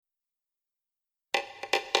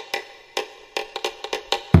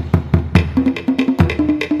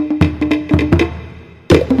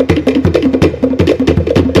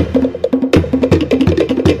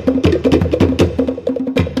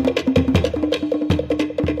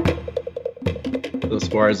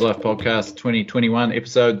Warriors Life Podcast 2021,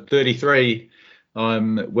 episode 33.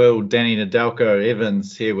 I'm Will, Danny Nadalko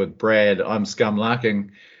Evans here with Brad. I'm Scum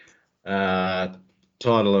Larking. Title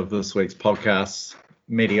of this week's podcast,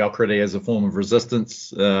 Mediocrity as a Form of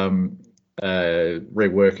Resistance. Reworking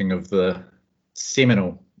of the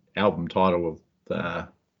seminal album title of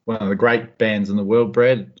one of the great bands in the world,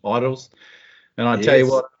 Brad, Idols. And I tell you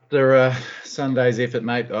what, after Sunday's effort,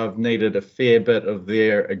 mate, I've needed a fair bit of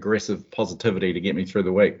their aggressive positivity to get me through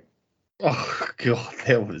the week. Oh, God,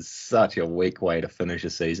 that was such a weak way to finish a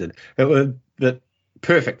season. It was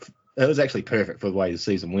perfect. It was actually perfect for the way the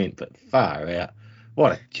season went, but far out.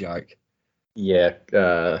 What a joke. Yeah,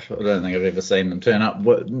 I don't think I've ever seen them turn up.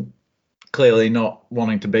 Clearly not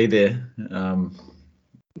wanting to be there.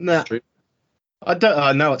 Nah.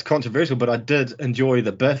 I know it's controversial, but I did enjoy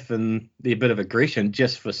the biff and the bit of aggression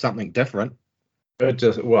just for something different.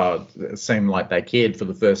 It seemed like they cared for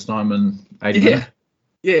the first time in 80 minutes.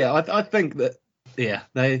 Yeah, I think that,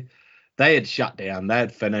 they had shut down. They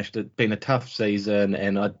had finished. It'd been a tough season,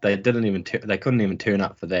 and they couldn't even turn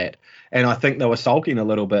up for that. And I think they were sulking a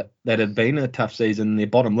little bit. That had been a tough season. Their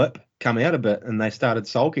bottom lip come out a bit, and they started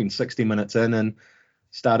sulking 60 minutes in and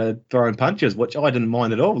started throwing punches, which I didn't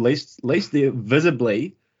mind at all. At least they're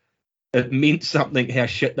visibly, it meant something how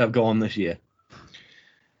shit they've gone this year.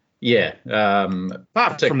 Yeah.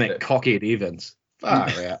 Apart from that cockhead Evans. Far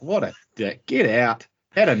out. What a dick. Get out.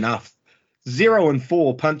 Had enough.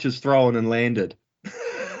 0-4 punches thrown and landed.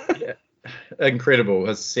 Yeah. Incredible.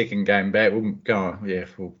 His second game back. We'll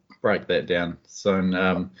break that down soon.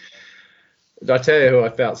 I tell you who I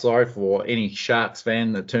felt sorry for, any Sharks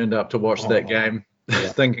fan that turned up to watch that game.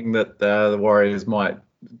 Thinking that the Warriors might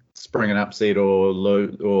spring an upset or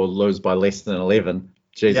lose by less than 11.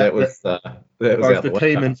 Geez, that was both the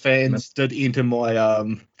team and fans did enter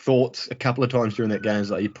my thoughts a couple of times during that game. It's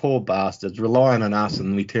like, you poor bastards, relying on us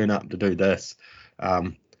and we turn up to do this.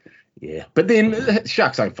 But then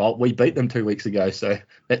Sharks' own fault. We beat them 2 weeks ago, so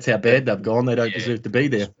that's how bad they've gone. They don't deserve to be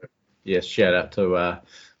there. Yes, shout out to a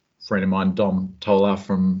friend of mine, Dom Tola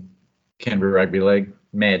from Canterbury Rugby League.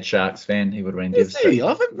 Mad Sharks fan. He would have been devastated. I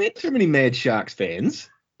haven't met too many Mad Sharks fans.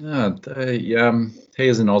 He is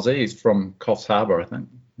an Aussie. He's from Coffs Harbour, I think.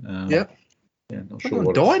 Yeah, not Someone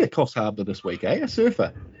sure. died at Coffs Harbour this week, A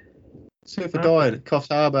surfer died at Coffs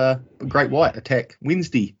Harbour. Great White attack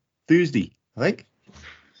Thursday, I think.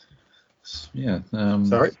 Yeah.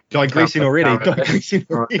 Sorry, digressing already.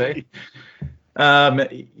 The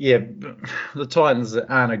Titans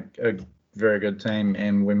aren't a very good team,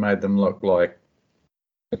 and we made them look like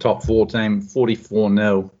a top 4 team,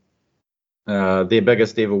 44-0. Their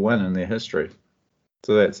biggest ever win in their history.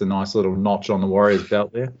 So that's a nice little notch on the Warriors'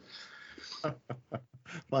 belt there.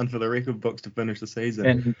 One for the record books to finish the season.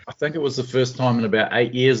 And I think it was the first time in about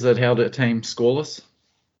 8 years they'd held a team scoreless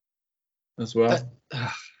as well.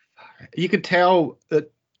 You could tell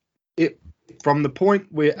that it from the point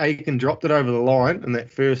where Aiken dropped it over the line in that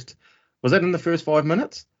first, was that in the first 5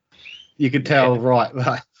 minutes? You could tell, right,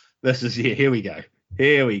 this is, here we go.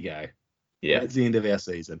 Yeah. That's the end of our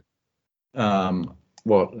season. It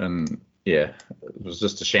was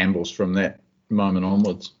just a shambles from that moment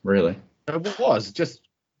onwards, really. It was just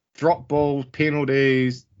drop balls,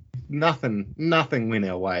 penalties, nothing went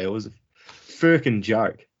our way. It was a firkin'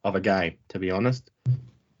 joke of a game, to be honest.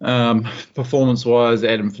 Performance-wise,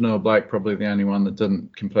 Adam Fanua-Blake probably the only one that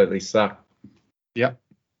didn't completely suck. Yep.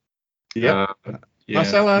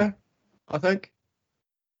 Marcelo, I think.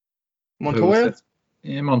 Montoya?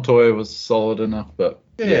 Montoya was solid enough, but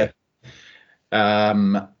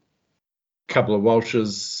couple of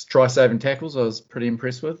Walsh's try-saving tackles I was pretty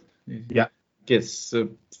impressed with. Yeah. Gets a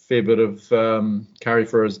fair bit of carry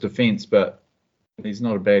for his defence, but he's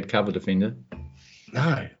not a bad cover defender.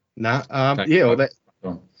 No.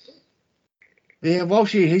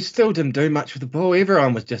 Walsh, he still didn't do much with the ball.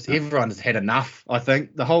 Everyone has had enough, I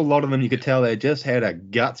think. The whole lot of them, you could tell they just had a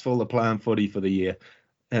guts full of playing footy for the year,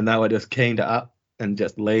 and they were just keen to up and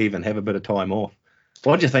just leave and have a bit of time off.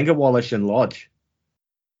 What do you think of Wallace and Lodge?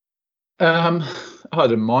 I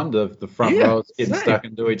didn't mind the front rows getting stuck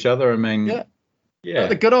into each other. I mean, Like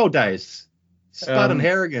the good old days. Spud and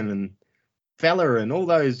Harrigan and Feller and all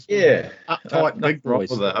those uptight big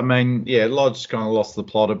boys. I mean, Lodge kind of lost the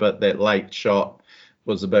plot a bit. That late shot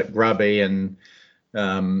was a bit grubby, and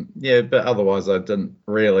but otherwise I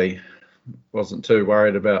wasn't too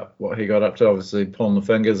worried about what he got up to. Obviously, pulling the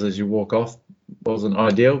fingers as you walk off wasn't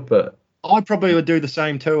ideal, but I probably would do the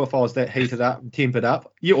same too if I was that heated up and tempered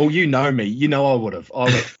up. You know me. You know I would have.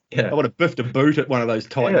 I would have biffed a boot at one of those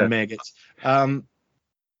Titan maggots. I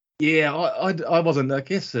wasn't. I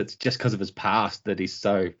guess it's just because of his past that he's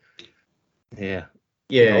so. Yeah.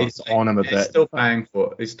 Yeah, he's on him a bit. He's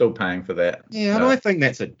still paying for that. Yeah, and I think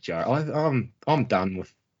that's a joke. I'm done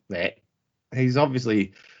with that. He's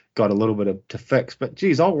obviously got a little bit to fix, but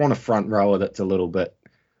geez, I want a front rower that's a little bit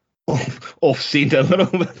off centre, a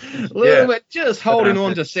little bit, just holding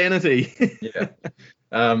on to sanity. Yeah.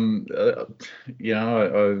 I like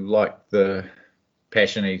the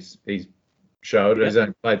passion he's showed. He's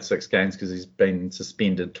only played 6 games because he's been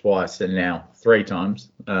suspended twice and now 3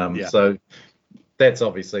 times. So that's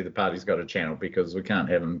obviously the part he's got to channel, because we can't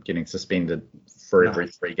have him getting suspended for every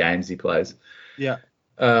 3 games he plays. Yeah.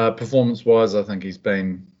 Performance-wise, I think he's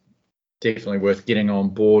been definitely worth getting on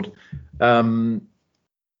board.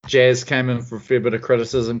 Jazz came in for a fair bit of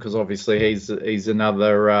criticism because obviously he's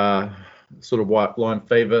another sort of white line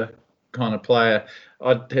fever kind of player.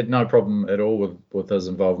 I had no problem at all with his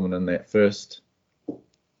involvement in that first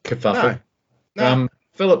kerfuffle. No.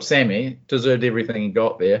 Philip Sammy deserved everything he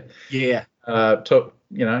got there. Yeah. Got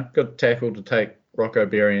tackled to take Rocco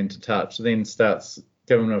Berry into touch, then starts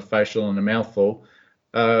giving him a facial and a mouthful.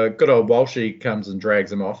 Good old Walshy comes and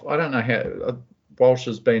drags him off. I don't know how Walsh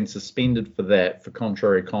has been suspended for that, for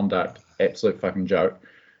contrary conduct. Absolute fucking joke.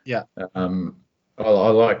 Yeah. I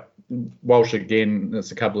like Walsh again.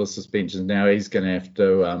 It's a couple of suspensions now. He's going to have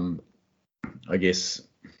to, I guess,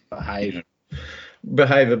 behave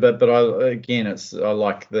a bit. But I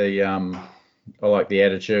like the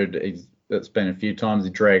attitude. It's been a few times. He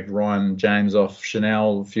dragged Ryan James off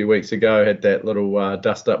Chanel a few weeks ago. Had that little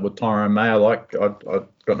dust up with Tyrone May. I've got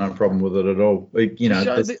no problem with it at all.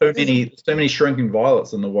 There's too many shrinking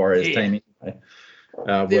violets in the Warriors team. Anyway.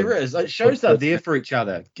 There is. It shows they're there for each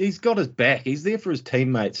other. He's got his back. He's there for his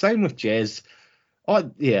teammates. Same with Jazz.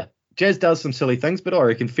 Jazz does some silly things, but I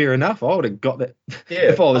reckon fair enough. I would have got that. Yeah,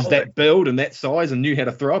 if I was that build and that size and knew how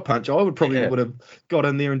to throw a punch, I would have got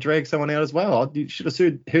in there and dragged someone out as well. You should have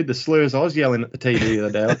heard the slurs I was yelling at the TV the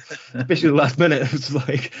other day, especially the last minute. It was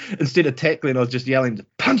like, instead of tackling, I was just yelling,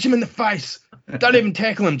 punch him in the face. Don't even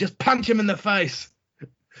tackle him, just punch him in the face.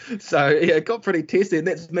 So, it got pretty testy, and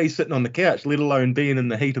that's me sitting on the couch, let alone being in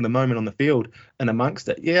the heat of the moment on the field and amongst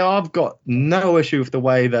it. Yeah, I've got no issue with the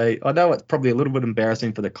way I know it's probably a little bit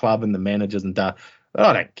embarrassing for the club and the managers and but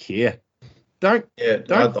I don't care. Don't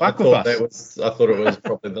fuck with us. I thought it was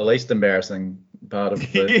probably the least embarrassing part of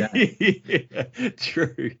the game.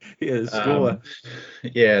 True. Yeah, score.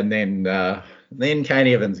 And then Kane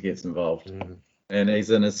Evans gets involved. And he's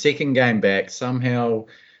in his second game back, somehow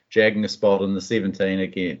jagging a spot in the 17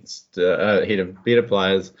 against ahead of better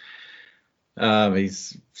players.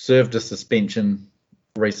 He's served a suspension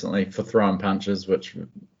recently for throwing punches, which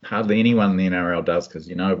hardly anyone in the NRL does, because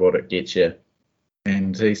you know what it gets you.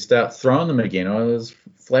 And he starts throwing them again. I was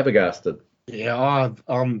flabbergasted. Yeah,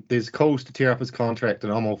 there's calls to tear up his contract,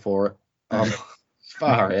 and I'm all for it.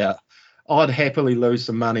 Far out. I'd happily lose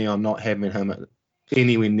some money on not having him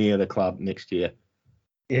anywhere near the club next year.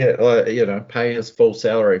 Yeah, pay his full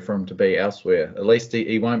salary for him to be elsewhere. At least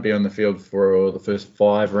he won't be on the field for the first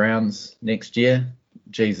 5 rounds next year.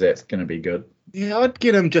 Geez, that's going to be good. Yeah, I'd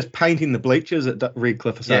get him just painting the bleachers at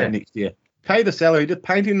Redcliffe or something next year. Pay the salary, just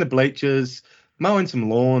painting the bleachers, mowing some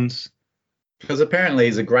lawns. Because apparently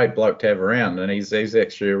he's a great bloke to have around, and he's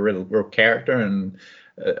actually a real character and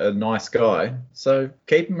a nice guy. So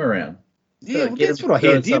keep him around. Yeah, that's what I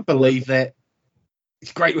hear. Do you believe that?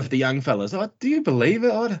 It's great with the young fellas. Do you believe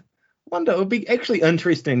it? I wonder. It would be actually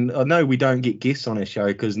interesting. I know we don't get guests on our show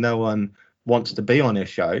because no one wants to be on our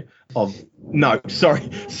show.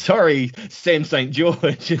 Sorry, Sam St.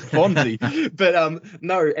 George and Fonzie, but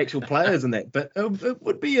no actual players in that. But it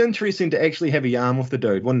would be interesting to actually have a yarn with the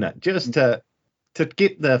dude, wouldn't it? Just to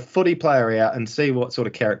get the footy player out and see what sort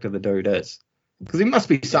of character the dude is, because there must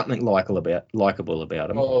be something likable about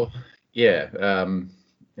him. Oh, yeah.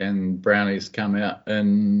 And Brownie's come out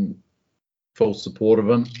in full support of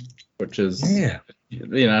him, which is,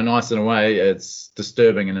 nice in a way. It's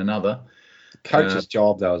disturbing in another. Coach's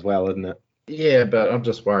job, though, as well, isn't it? Yeah, but I'm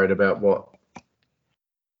just worried about what's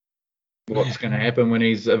going to happen when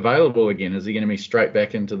he's available again. Is he going to be straight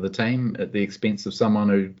back into the team at the expense of someone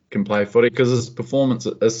who can play footy? Because his performance,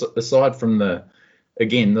 aside from the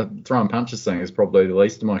throwing punches thing, is probably the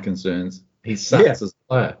least of my concerns. He sucks as a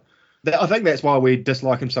player. I think that's why we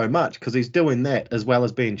dislike him so much, because he's doing that as well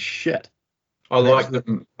as being shit. I like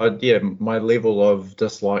him. My level of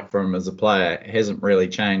dislike for him as a player hasn't really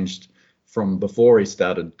changed from before he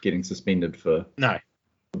started getting suspended for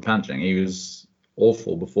punching. He was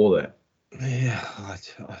awful before that. Yeah,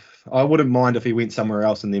 I wouldn't mind if he went somewhere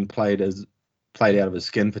else and then played out of his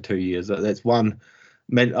skin for 2 years. That's one.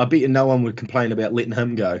 Man, I bet you no one would complain about letting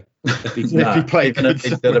him go. if he No, played even good. if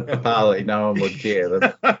he did a Papali, no one would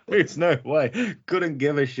care. There's no way. Couldn't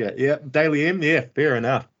give a shit. Yeah, Daily M. Yeah, fair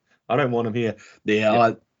enough. I don't want him here.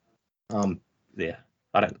 Yeah, Yeah.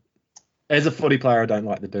 I don't. As a footy player, I don't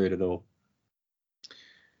like the dude at all.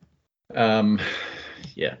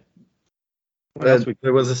 Yeah. What else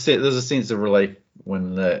There's a sense of relief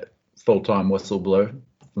when the full-time whistle blew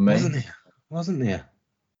for me. Wasn't there?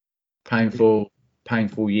 Painful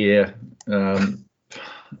year.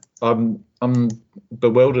 I'm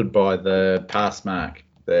bewildered by the pass mark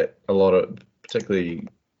that a lot of, particularly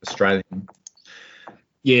Australian,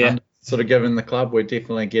 sort of given the club. We're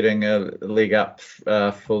definitely getting a leg up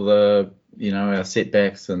for the our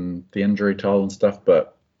setbacks and the injury toll and stuff,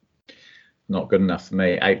 but not good enough for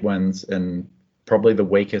me. 8 wins in probably the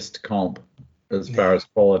weakest comp as far as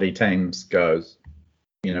quality teams goes.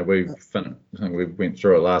 I think we went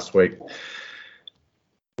through it last week.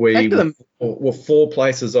 We were 4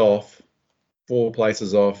 places off. Qualifying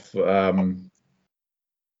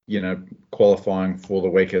for the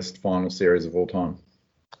weakest final series of all time.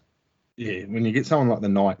 Yeah, when you get someone like the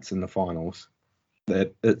Knights in the finals,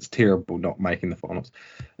 that it's terrible not making the finals.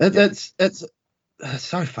 It's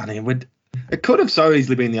so funny. It could have so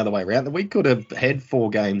easily been the other way around. That we could have had 4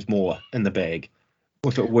 games more in the bag.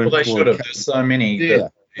 If it weren't they should have. There's so many. Yeah,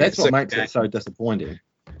 that's what makes it so disappointing.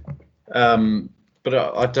 But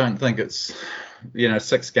I don't think it's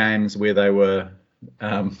 6 games where they were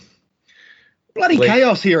bloody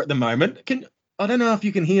chaos here at the moment. I don't know if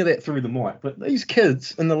you can hear that through the mic, but these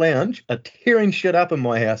kids in the lounge are tearing shit up in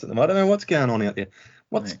my house at the moment. I don't know what's going on out there.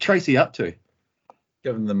 What's Tracy up to?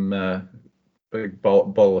 Giving them a big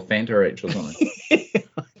bowl of Fanta each or something.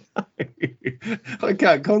 I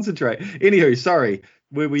can't concentrate. Anywho, sorry.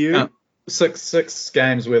 Where were you? 6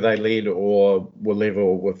 games where they led or were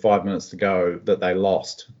level with 5 minutes to go that they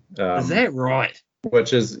lost. Is that right?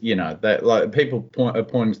 Which is, that like people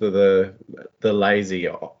point to the lazy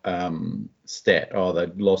stat. Oh, they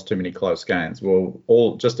lost too many close games.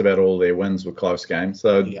 Well, just about all their wins were close games.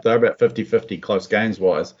 So they're about 50-50 close games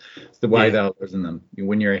wise. It's the way they're losing them.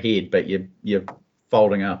 When you're ahead, but you're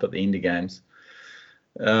folding up at the end of games.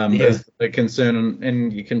 Is a concern,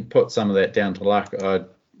 and you can put some of that down to luck. I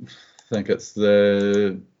think it's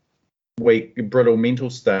the weak, brittle mental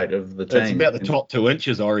state of the team. It's about the top 2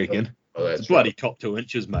 inches, I reckon. Oh, it's bloody top 2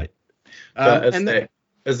 inches, mate. But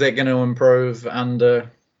is that going to improve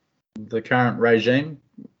under the current regime?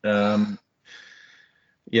 I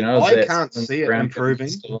can't see it improving.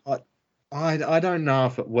 I don't know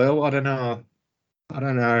if it will. I don't know.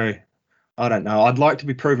 I'd like to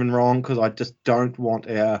be proven wrong because I just don't want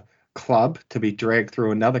our club to be dragged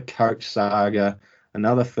through another coach saga,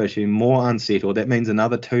 another fishing, more unsettled. That means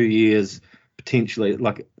another 2 years potentially.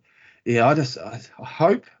 I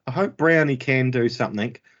hope Brownie can do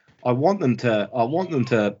something. I want them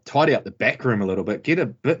to tidy up the back room a little bit, get a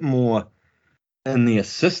bit more in the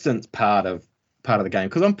assistance part of the game,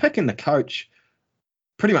 because I'm picking the coach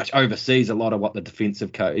pretty much oversees a lot of what the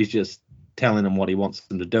defensive coach is, just telling them what he wants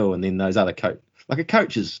them to do, and then those other a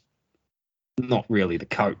coach is not really the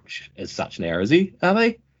coach as such now, is he? Are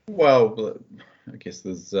they? Well, I guess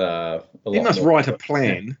there's a lot. He must write a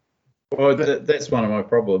plan. Well, that's one of my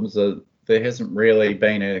problems. There hasn't really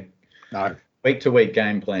been a week-to-week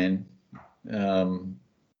game plan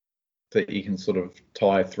that you can sort of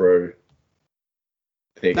tie through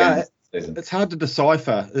their game season. It's hard to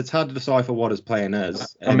decipher. What his plan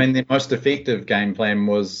is. I mean, their most effective game plan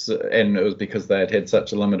was, and it was because they had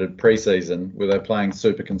such a limited preseason, where they're playing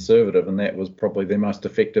super conservative, and that was probably their most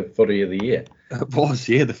effective footy of the year. It was,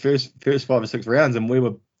 the first 5 or 6 rounds, and we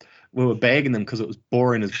were bagging them because it was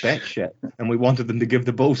boring as batshit, and we wanted them to give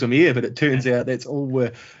the ball some air, but it turns out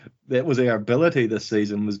that was our ability this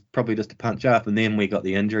season, was probably just to punch up, and then we got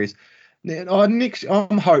the injuries.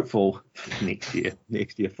 I'm hopeful next year,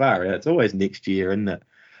 far out. It's always next year, isn't it?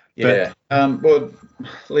 Yeah. Well,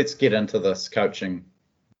 let's get into this coaching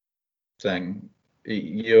thing.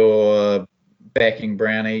 You're backing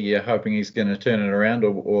Brownie. You're hoping he's going to turn it around,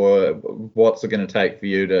 or what's it going to take for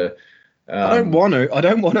you to? I don't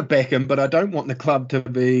want to back him, but I don't want the club to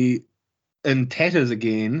be in tatters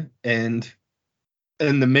again and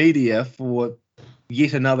in the media for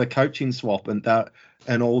yet another coaching swap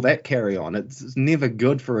and all that carry on. It's never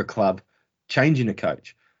good for a club changing a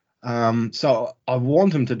coach. So I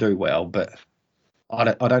want him to do well, but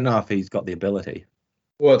I don't know if he's got the ability.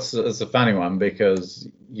 Well, it's a funny one because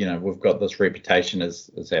we've got this reputation as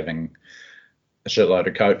having a shitload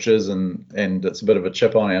of coaches, and it's a bit of a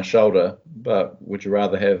chip on our shoulder. But would you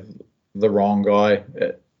rather have the wrong guy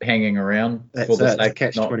hanging around for the sake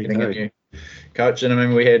of not getting coach. And I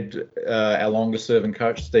mean, we had our longest serving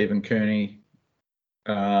coach, Stephen Kearney,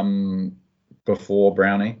 before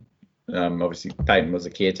Brownie. Obviously, Peyton was a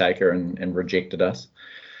caretaker and rejected us.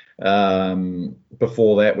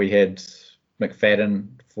 Before that, we had McFadden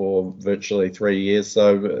for virtually 3 years.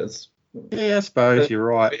 So I suppose you're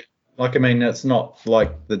right. Like, I mean, it's not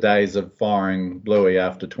like the days of firing Bluey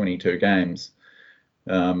after 22 games.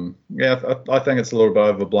 I think it's a little bit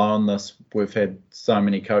overblown. We've had so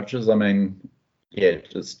many coaches. I mean, yeah,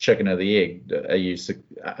 it's chicken or the egg. Are you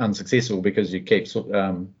unsuccessful because you keep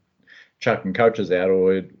chucking coaches out,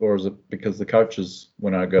 or is it because the coaches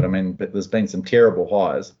were no good? I mean, there's been some terrible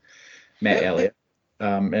hires. Matt Elliott,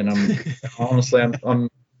 and I'm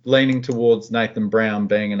leaning towards Nathan Brown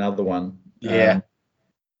being another one. Yeah.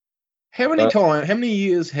 How many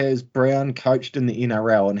years has Brown coached in the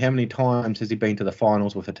NRL, and how many times has he been to the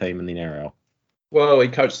finals with a team in the NRL? Well, he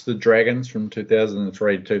coached the Dragons from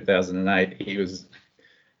 2003 to 2008. He was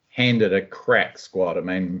handed a crack squad. I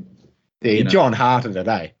mean, John Harted it,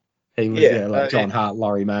 eh? He was John Hart,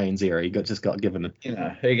 Laurie Mains era. He just got given it.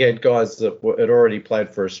 He had guys that had already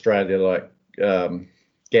played for Australia, like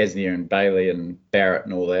Gaznia and Bailey and Barrett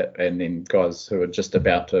and all that, and then guys who were just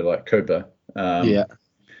about to, like Cooper.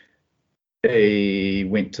 He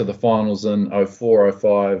went to the finals in 04,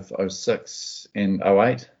 05, 06, and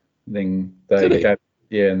 08. Then they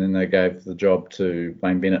gave the job to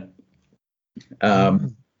Wayne Bennett.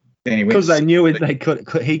 Because they knew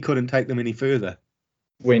he couldn't take them any further.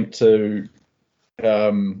 Went to should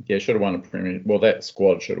have won a premiership. Well, that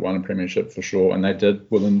squad should have won a premiership for sure, and they did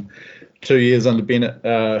within 2 years under Bennett.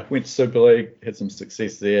 Went to Super League, had some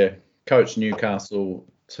success there. Coached Newcastle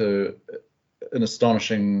to an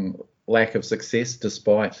astonishing lack of success,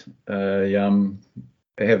 despite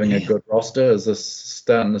having a good roster. Is this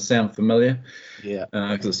starting to sound familiar? Yeah.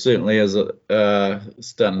 Because it certainly is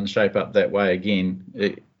starting to shape up that way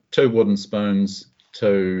again. 2 wooden spoons,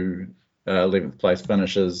 2 11th place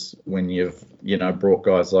finishes when you've brought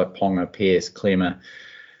guys like Ponga, Pierce, Clemmer,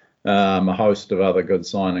 a host of other good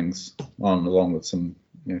signings on, along with some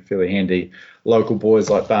fairly handy local boys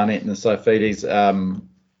like Barnett and the Sophides.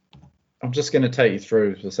 I'm just going to take you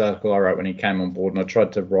through this article I wrote when he came on board, and I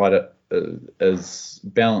tried to write it as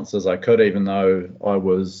balanced as I could, even though I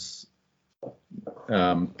was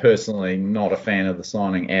personally not a fan of the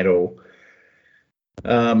signing at all.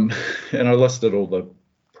 And I listed all the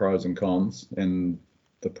pros and cons, and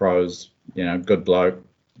the pros, good bloke,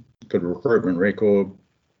 good recruitment record,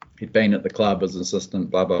 he'd been at the club as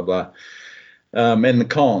assistant, blah, blah, blah. And the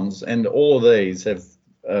cons, and all of these are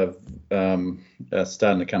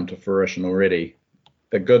starting to come to fruition already.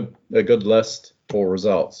 A good list for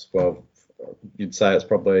results. Well, you'd say it's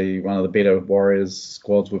probably one of the better Warriors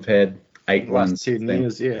squads we've had. 8 wins. 10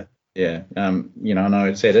 years, yeah. Yeah. I know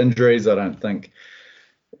it's had injuries. I think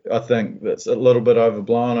that's a little bit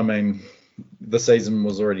overblown. I mean, the season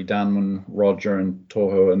was already done when Roger and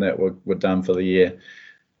Tohu and that were done for the year.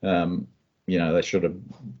 They should have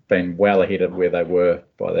been well ahead of where they were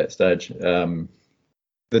by that stage.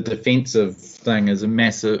 The defensive thing is a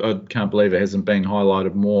massive. I can't believe it hasn't been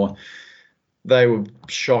highlighted more. They were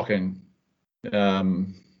shocking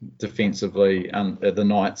defensively, the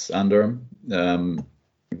Knights under him.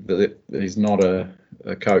 He's not a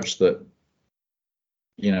coach that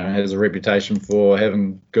has a reputation for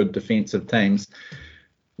having good defensive teams.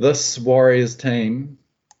 This Warriors team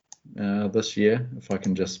this year, if I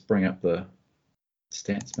can just bring up the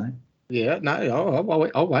stats, mate. Yeah, no,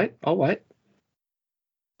 I'll wait.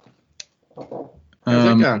 How's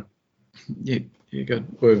it going? Yeah, you're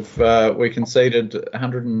good. We conceded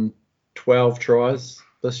 112 tries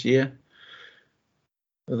this year,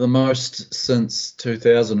 the most since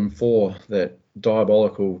 2004, that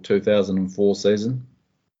diabolical 2004 season.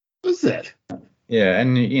 What's that? Yeah,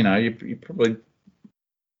 and you probably,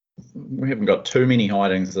 we haven't got too many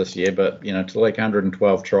hidings this year, but to leak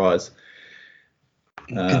 112 tries,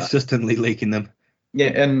 consistently leaking them.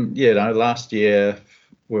 Yeah, and last year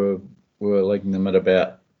we were leaking them at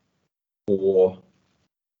about 4,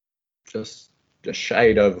 just a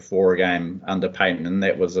shade over 4 a game under Peyton, and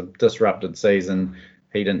that was a disrupted season.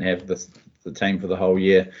 He didn't have the team for the whole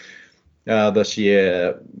year. This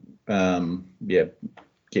year,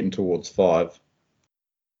 getting towards 5.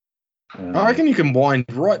 I reckon you can wind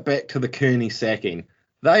right back to the Kearney sacking.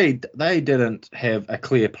 They didn't have a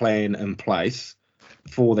clear plan in place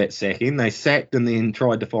for that sacking. They sacked and then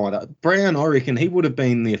tried to find out. Brown, I reckon he would have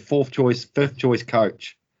been their 4th choice, 5th choice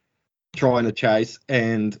coach trying to chase,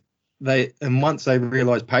 and once they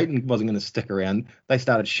realised Peyton wasn't going to stick around, they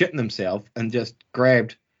started shitting themselves and just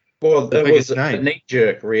grabbed Well, the it biggest was a name.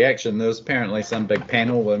 knee-jerk reaction. There was apparently some big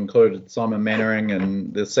panel that included Simon Mannering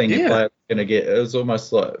and the senior Yeah. player going to get. It was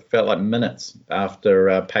almost like felt like minutes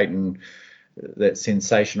after Peyton that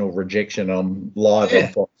sensational rejection on live on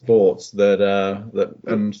Yeah. Fox Sports that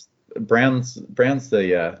and Brown's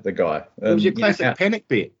the guy. It was your And classic panic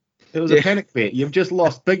bet. It was a yeah, panic bet. You've just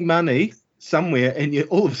lost big money somewhere, and you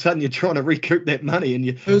all of a sudden you're trying to recoup that money, and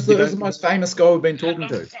who's the most famous guy we've been talking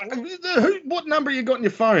to? What number you got on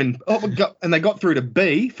your phone? And they got through to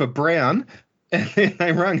B for Brown, and then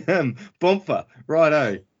they rung him. Bumper,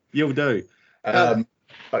 righto, you'll do.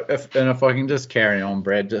 If I can just carry on,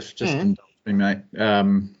 Brad, just indulge me, mate.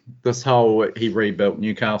 This whole he rebuilt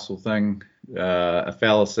Newcastle thing, a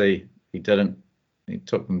fallacy. He didn't. He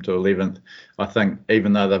took them to 11th. I think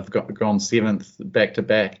even though they've gone 7th back to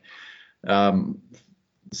back,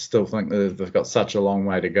 still think that they've got such a long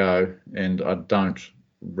way to go, and I don't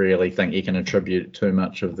really think you can attribute too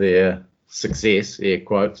much of their success, air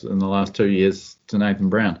quotes, in the last 2 years to Nathan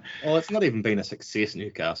Brown. Well, it's not even been a success,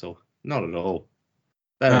 Newcastle. Not at all.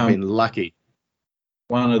 They've been lucky.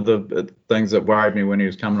 One of the things that worried me when he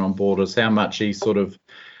was coming on board is how much he sort of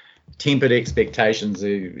tempered expectations.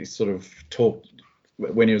 He sort of talked,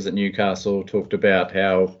 when he was at Newcastle, talked about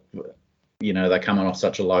how, they're coming off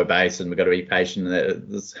such a low base and we've got to be patient.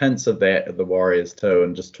 There's hints of that at the Warriors too,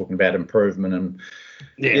 and just talking about improvement. And,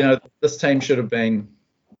 this team should have been,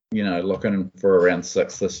 looking for around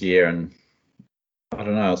 6th this year. And I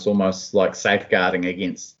don't know, it's almost like safeguarding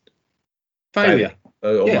against failure.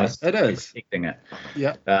 Almost it is. Expecting it.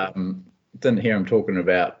 Yeah. Didn't hear him talking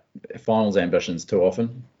about finals ambitions too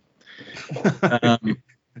often.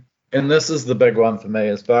 And this is the big one for me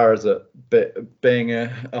as far as it being a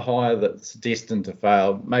hire that's destined to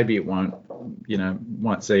fail. Maybe it won't,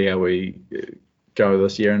 might see how we go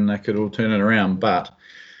this year and they could all turn it around. But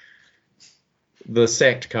the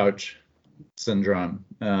sacked coach syndrome,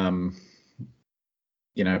 the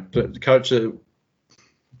coach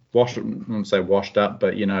washed up,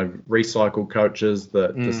 but recycled coaches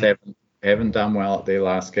that just haven't done well at their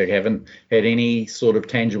last gig, haven't had any sort of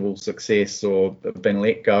tangible success or been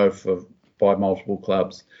let go by multiple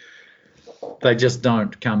clubs. They just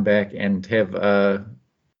don't come back and have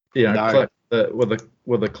click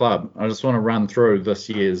with a club. I just want to run through this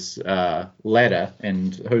year's ladder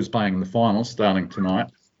and who's playing in the final starting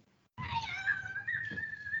tonight.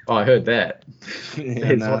 Oh, I heard that.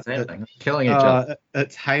 What's happening? Killing each other.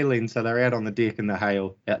 It's hailing, so they're out on the deck in the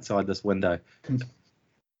hail outside this window.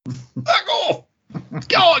 Back off!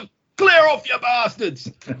 Go on! Clear off, you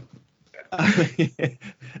bastards!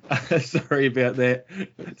 Sorry about that.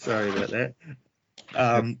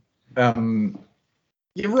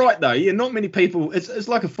 You're right, though. Yeah, not many people. It's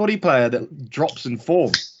like a footy player that drops in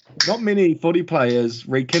form. Not many footy players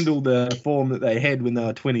rekindle the form that they had when they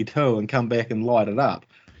were 22 and come back and light it up.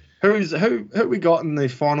 Who we got in the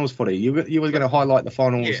finals footy? You were going to highlight the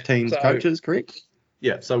finals team's coaches, correct?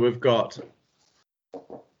 Yeah. So we've got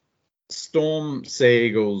Storm, Sea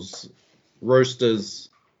Eagles, Roosters,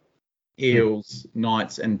 Eels,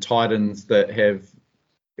 Knights, and Titans that have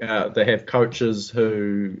coaches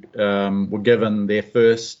who were given their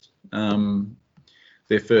first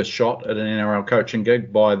shot at an NRL coaching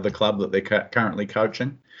gig by the club that they're currently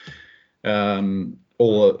coaching.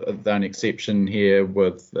 All of the exception here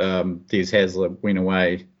with Des Hasler went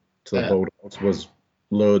away to the Bulldogs, was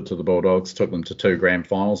lured to the Bulldogs, took them to 2 grand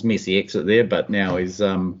finals. Messy exit there, but now he's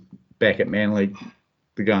back at Manly.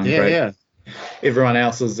 They're going great. Yeah. Everyone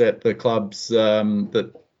else is at the clubs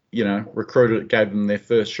that recruited, gave them their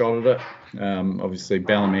first shot at it. Obviously,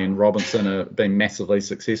 Bellamy and Robinson have been massively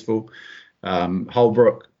successful.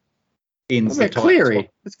 Holbrook ends the title. Cleary.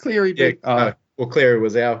 It's Cleary. Yeah, Cleary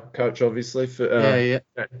was our coach, obviously,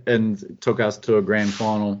 and took us to a grand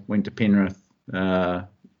final. Went to Penrith. Fair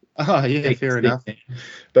enough.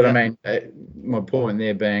 But I mean, my point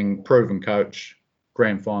there being proven coach,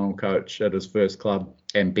 grand final coach at his first club,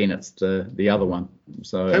 and Bennett's the other one.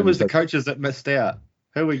 So who was the coaches that missed out?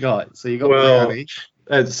 Who we got? So you got Brownie.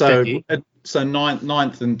 So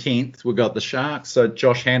ninth and 10th, we got the Sharks. So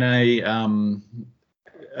Josh Hannay,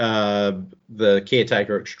 the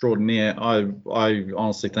caretaker extraordinaire. I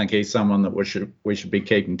honestly think he's someone that we should be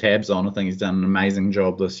keeping tabs on. I think he's done an amazing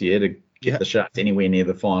job this year to get the Sharks anywhere near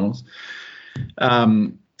the finals.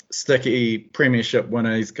 Sticky premiership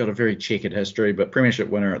winner. He's got a very checkered history, but premiership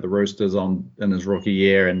winner at the Roosters in his rookie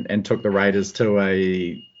year, and took the Raiders to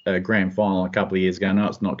a grand final a couple of years ago. No,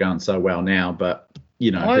 it's not going so well now, but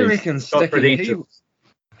I reckon Sticky,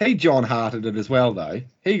 he John Harted it as well though.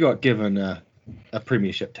 He got given a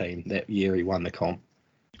premiership team that year he won the comp.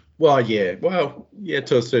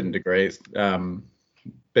 To a certain degree.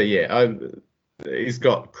 but yeah, he's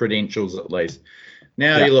got credentials at least.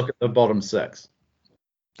 Now Yeah. you look at the bottom six.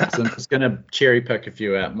 So I'm just going to cherry pick a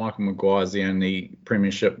few out. Michael Maguire's the only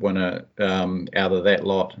premiership winner out of that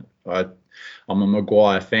lot. I'm a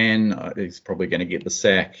Maguire fan. He's probably going to get the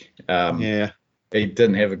sack. Yeah. He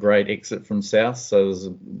didn't have a great exit from South, so there's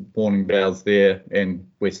warning bells there. And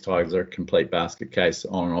West Tigers are a complete basket case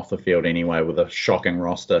on and off the field anyway, with a shocking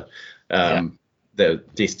roster. They're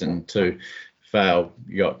destined to fail.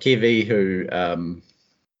 You got Kevy, who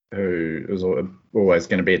was always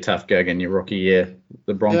going to be a tough gig in your rookie year.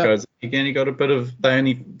 The Broncos, again, he got a bit of, they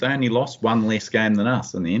only lost one less game than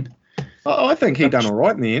us in the end. I think he done all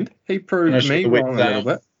right in the end. He proved me wrong a little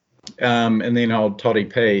bit. And then old Toddy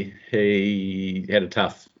P, he had a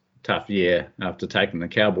tough year after taking the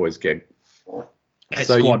Cowboys gig. That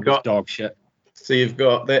squad was dog shit. So you've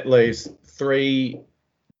got, that leaves 3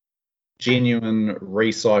 genuine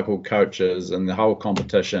recycled coaches in the whole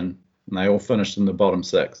competition, and they all finished in the bottom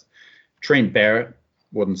 6. Trent Barrett,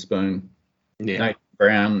 wooden spoon. Nathan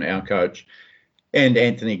Brown, our coach, and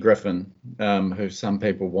Anthony Griffin, who some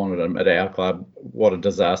people wanted him at our club. What a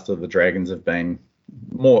disaster the Dragons have been.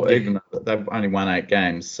 Even though they've only won 8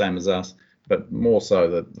 games, same as us, but more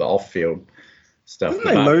so the off-field stuff. Didn't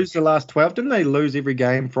they lose the last 12? Didn't they lose every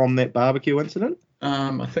game from that barbecue incident?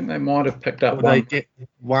 I think they might have picked up one. They get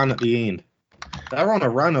one at the end. They were on a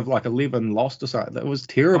run of like 11 lost or something. That was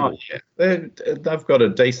terrible. Oh, yeah. They've got a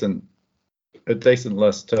decent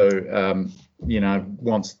list too.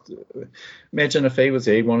 Imagine if he was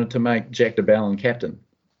here, he wanted to make Jack DeBellin captain.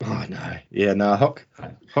 Oh no, yeah, no, Hook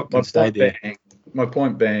can stay there. My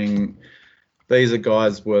point being, these are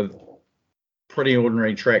guys with pretty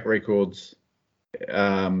ordinary track records,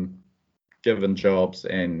 given jobs,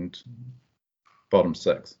 and bottom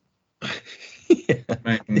 6.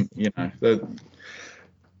 I mean,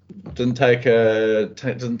 didn't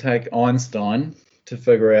take Einstein to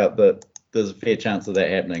figure out that there's a fair chance of that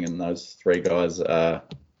happening, and those 3 guys are.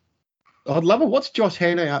 I'd love it. What's Josh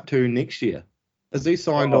Hannay up to next year? Is he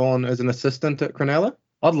signed on as an assistant at Cronulla?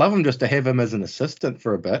 I'd love him just to have him as an assistant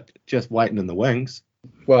for a bit, just waiting in the wings.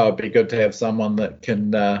 Well, it'd be good to have someone that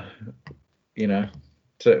can, an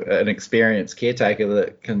experienced caretaker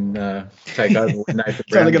that can take over when Nathan Brown.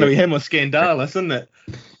 It's only going to be him or Scandalis, isn't it?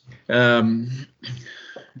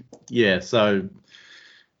 Yeah, so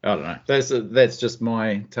I don't know. That's just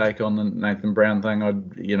my take on the Nathan Brown thing.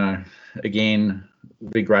 Again,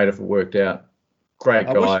 it'd be great if it worked out. Great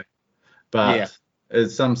guy, but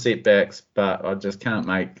there's some setbacks. But I just can't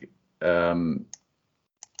make.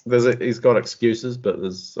 He's got excuses, but I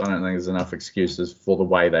don't think there's enough excuses for the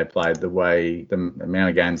way they played, the amount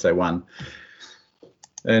of games they won,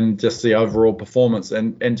 and just the overall performance,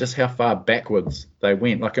 and just how far backwards they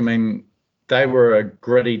went. Like, I mean, they were a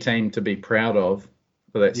gritty team to be proud of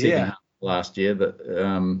for that second half last year.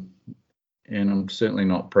 And I'm certainly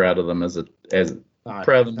not proud of them as a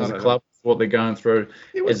club, what they're going through.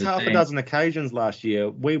 There was half a dozen occasions last year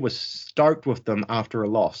we were stoked with them after a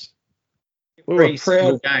loss. We were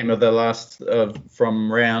proud game of the last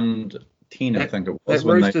from round 10, I think it was. That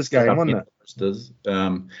Roosters game, wasn't it? Roosters,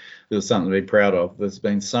 there was something to be proud of. There's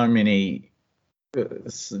been so many.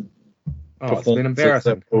 It's been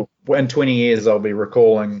embarrassing. In 20 years, I'll be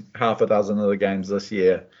recalling half a dozen of the games this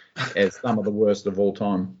year as some of the worst of all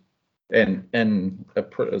time, and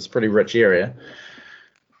it's a pretty rich area.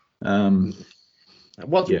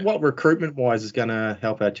 What recruitment wise is going to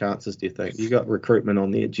help our chances, do you think? You got recruitment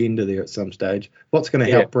on the agenda there at some stage. What's going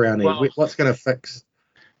to help Brownie? What's going to fix?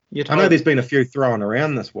 I know there's been a few thrown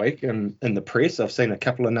around this week, and in the press I've seen a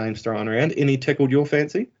couple of names thrown around. Any tickled your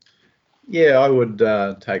fancy? Yeah, I would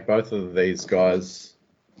take both of these guys.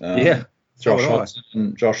 Josh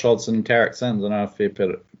Hodgson, Tarek Sims. I know a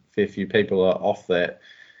fair few people are off that.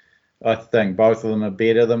 I think both of them are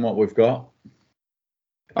better than what we've got.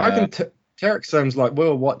 I reckon Tarek Sims, like we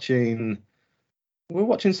were watching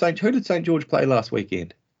St. Who did St. George play last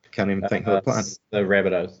weekend? Can't even think who they're playing. The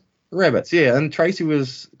Rabbitohs. Rabbits, yeah. And Tracy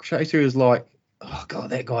was like, oh god,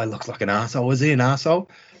 that guy looks like an arsehole. Is he an arsehole?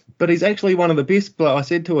 But he's actually one of the best. But I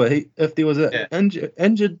said to her, if there was an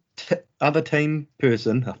injured other team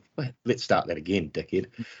person, let's start that again, dickhead.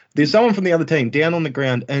 There's someone from the other team down on the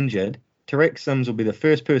ground injured. Tarek Sims will be the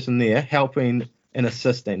first person there helping and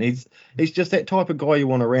assisting. He's just that type of guy you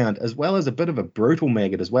want around, as well as a bit of a brutal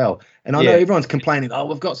maggot as well. And I know everyone's complaining,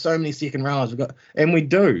 we've got so many second rows, and we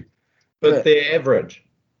do. But they're average.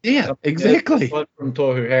 Yeah, exactly. From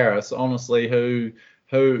Tohu Harris, honestly, who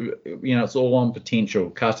it's all on potential.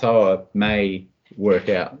 Katoa may work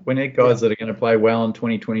out. We need guys that are going to play well in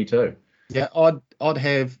 2022. Yeah, I'd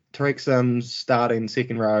have Tarek Sims starting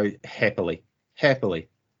second row happily.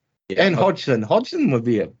 Yeah, And Hodgson would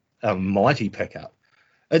be a mighty pickup.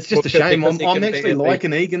 It's just a because shame. he I'm can be actually a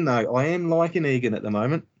liking Egan, though. I am liking Egan at the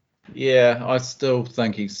moment. Yeah, I still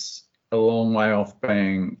think he's a long way off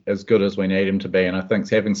being as good as we need him to be, and I think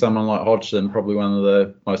having someone like Hodgson, probably one of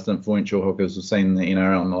the most influential hookers we've seen in the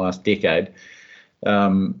NRL in the last decade,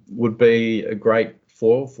 would be a great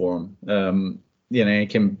foil for him. He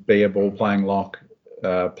can be a ball-playing lock,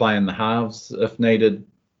 play in the halves if needed.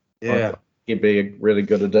 I Yeah. think he'd be a really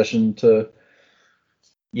good addition to.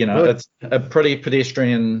 It's a pretty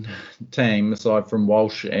pedestrian team aside from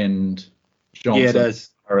Walsh and Johnson. Yeah, it is.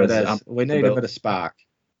 It is. We need a bit ability. of spark.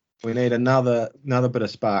 We need another bit of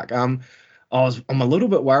spark. I'm a little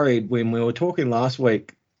bit worried when we were talking last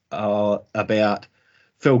week about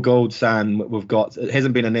Phil Gould saying it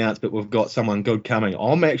hasn't been announced, but we've got someone good coming.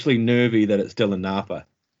 I'm actually nervy that it's Dylan Napa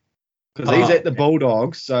because he's at the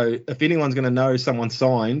Bulldogs. So if anyone's going to know someone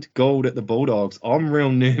signed Gould at the Bulldogs, I'm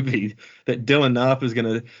real nervy that Dylan Napa is going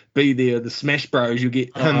to be there. The Smash Bros, you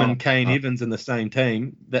get him and Kane Evans in the same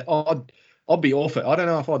team. That I'd be off it. I don't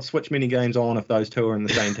know if I'd switch many games on if those two are in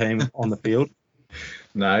the same team on the field.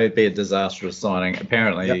 No, it'd be a disastrous signing.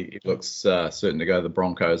 Apparently, he looks certain to go to the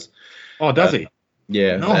Broncos. Oh, does he?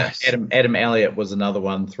 Yeah. Nice. Adam Elliott was another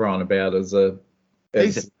one thrown about He's a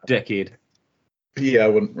dickhead. Yeah, I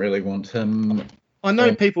wouldn't really want him. I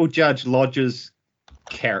know people judge Lodge's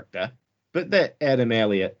character, but that Adam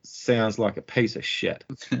Elliott sounds like a piece of shit.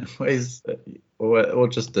 or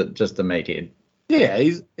just a meathead.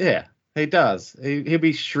 Yeah, he does. He'll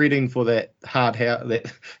be shredding for that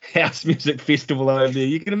house music festival over there.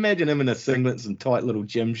 You can imagine him in a singlet and tight little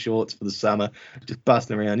gym shorts for the summer, just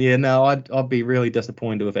busting around. Yeah, no, I'd be really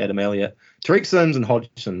disappointed with Adam Elliott. Tariq Sims and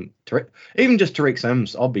Hodgson, even just Tariq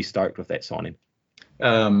Sims, I'd be stoked with that signing.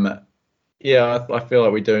 I feel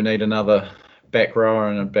like we do need another back rower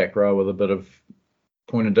and a back row with a bit of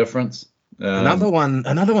point of difference. Another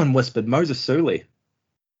one whispered, Moses Suli.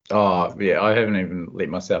 Oh, yeah, I haven't even let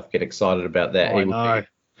myself get excited about that. I know.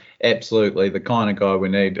 Absolutely the kind of guy we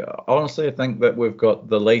need. Honestly, I think that we've got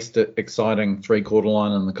the least exciting three-quarter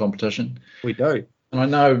line in the competition. We do. And I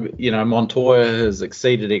know, Montoya has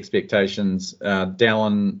exceeded expectations.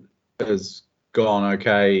 Dallin has gone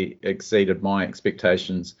okay, exceeded my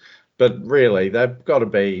expectations. But really, they've got to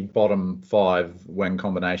be bottom 5 wing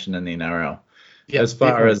combination in the NRL. Yep, as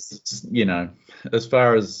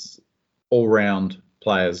far as all-round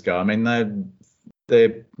players go. I mean,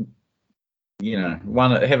 they're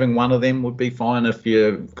having one of them would be fine if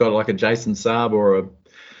you've got like a Jason Saab or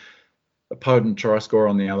a potent try scorer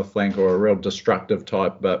on the other flank or a real destructive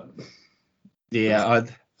type. But yeah,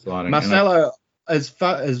 Marcelo, as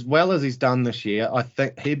well as he's done this year, I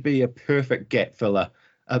think he'd be a perfect gap filler.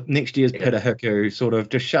 Next year's Peter Hiku, sort of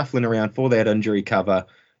just shuffling around for that injury cover.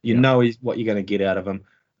 You know what you're going to get out of him.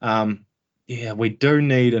 We do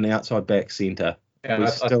need an outside back centre. I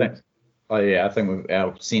think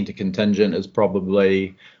our centre contingent is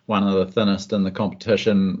probably one of the thinnest in the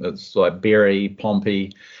competition. It's like Berry,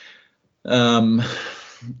 Pompey. Who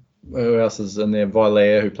else is in there?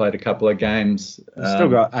 Vilea, who played a couple of games. Still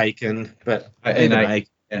got Aiken, but Aiken.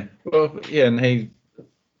 Yeah. Well, yeah, and he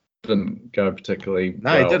didn't go particularly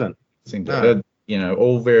well. No, he didn't.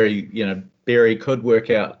 All very, Berry could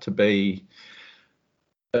work out to be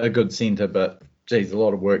a good centre, but geez, a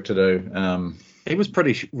lot of work to do. He was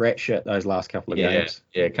pretty rat shit those last couple of games.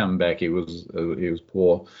 Yeah, coming back, he was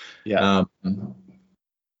poor. Yeah.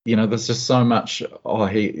 There's just so much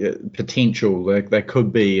potential. They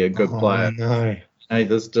could be a good player. No.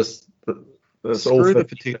 There's all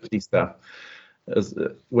 50 stuff.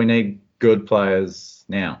 We need good players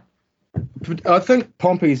now. I think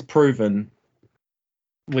Pompey's proven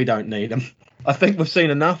we don't need him. I think we've seen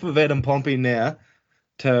enough of Adam Pompey now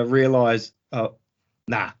to realise,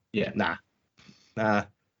 nah.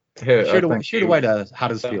 Shoot away to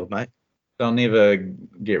Huddersfield, mate. They'll never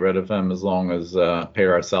get rid of him as long as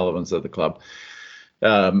Pero Sullivan's at the club.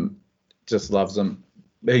 Just loves him.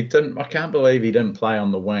 I can't believe he didn't play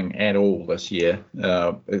on the wing at all this year.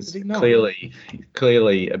 It's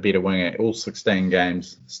clearly a better winger. All 16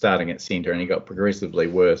 games starting at centre, and he got progressively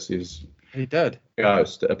worse. He did.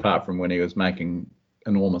 Ghost, apart from when he was making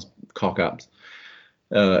enormous cock-ups.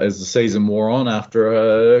 As the season wore on,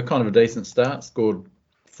 after a kind of a decent start, scored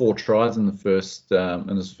 4 tries in his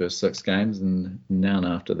first 6 games, and now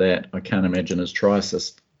after that, I can't imagine his try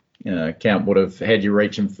assist count would have had you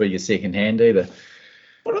reaching for your second hand either.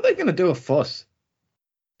 What are they going to do with Foss?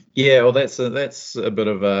 Yeah, well, that's a bit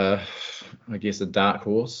of a dark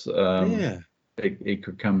horse. He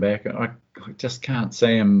could come back. I just can't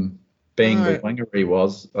see him being the winger he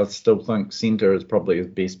was. I still think centre is probably his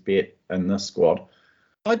best bet in this squad.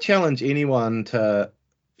 I challenge anyone to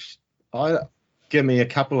I give me a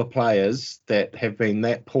couple of players that have been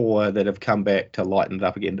that poor that have come back to lighten it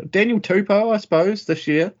up again. Daniel Tupou, I suppose, this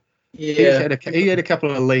year. Yeah, He had a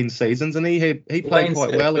couple of lean seasons and he played Lane's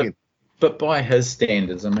quite well again. but by his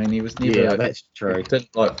standards, I mean, he was Yeah, never, that's he true.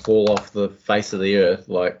 didn't like fall off the face of the earth.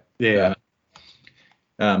 Like, Yeah.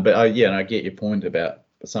 but yeah, and I get your point about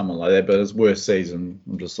someone like that. But his worst season,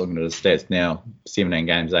 I'm just looking at his stats now: 17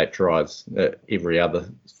 games, 8 tries. Every other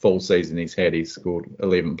full season he's scored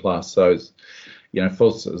 11 plus. So,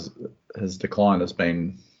 his decline has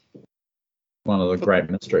been one of the great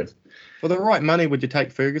mysteries. For the right money, would you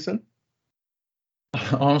take Ferguson?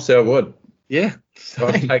 Honestly, I would. Yeah.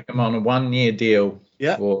 I'd take him on a 1-year deal.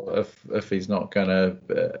 Yeah. For if he's not going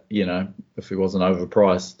to, if he wasn't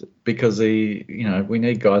overpriced, because we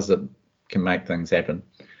need guys that can make things happen.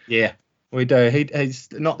 Yeah, we do. He's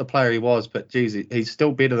not the player he was, but geez, he's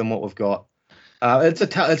still better than what we've got. It's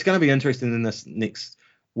going to be interesting in this next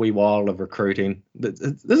wee while of recruiting. This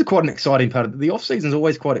is quite an exciting part. The off season is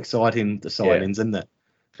always quite exciting. The signings, isn't it?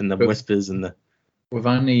 And the whispers and the. We've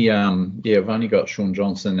only got Sean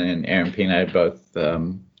Johnson and Aaron Pene both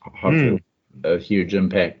hopefully a huge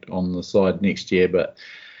impact on the side next year, but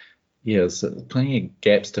there's plenty of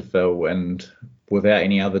gaps to fill, and without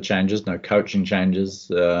any other changes, no coaching changes,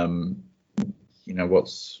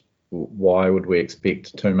 why would we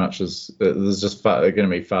expect too much? There's just going to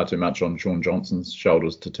be far too much on Sean Johnson's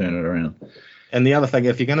shoulders to turn it around. And the other thing,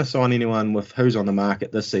 if you're going to sign anyone with who's on the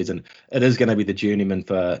market this season, it is going to be the journeyman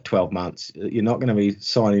for 12 months. You're not going to be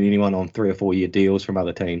signing anyone on 3 or 4 year deals from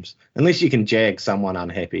other teams. Unless you can jag someone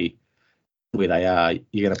unhappy where they are,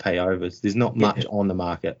 you're going to pay overs. There's not much on the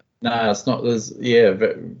market. No, it's not. There's,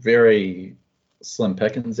 very slim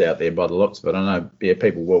pickings out there by the looks of it. I know,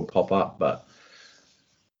 people will pop up, but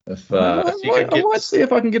I might see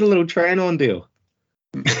if I can get a little train on deal.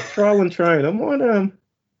 Trial and train. I might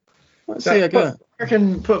Let's see, I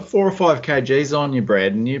reckon put 4 or 5 kgs on you,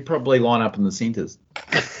 Brad, and you probably line up in the centres.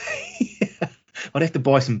 Yeah. I'd have to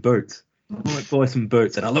buy some boots. I might buy some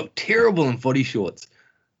boots, and I look terrible in footy shorts.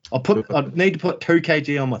 I'd need to put 2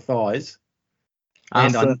 kg on my thighs.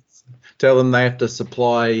 And tell them they have to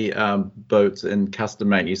supply boots and custom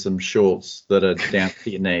make you some shorts that are down to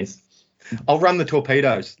your knees. I'll run the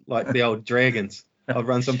torpedoes like the old dragons. I'll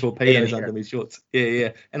run some torpedoes under my shorts. Yeah.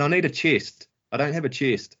 And I need a chest. I don't have a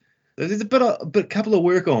chest. There's a couple of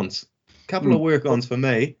work-ons. Couple of work-ons for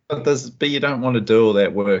me. But you don't want to do all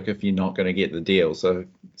that work if you're not going to get the deal. So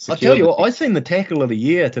I'll tell you what, I seen the tackle of the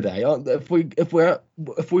year today. If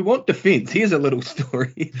we want defence, here's a little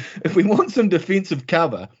story. If we want some defensive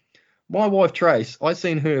cover, my wife Trace, I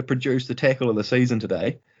seen her produce the tackle of the season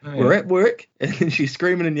today. Oh, yeah. We're at work and she's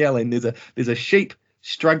screaming and yelling. There's a sheep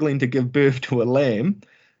struggling to give birth to a lamb.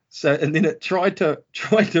 So and then it tried to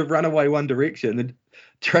run away one direction. And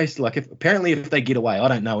Trace, apparently if they get away, I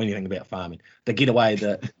don't know anything about farming. They get away,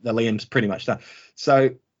 the lamb's pretty much done.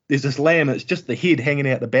 So there's this lamb, it's just the head hanging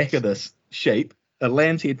out the back of this sheep, a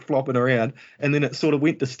lamb's head flopping around, and then it sort of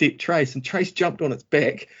went to step Trace, and Trace jumped on its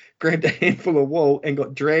back, grabbed a handful of wool, and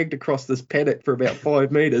got dragged across this paddock for about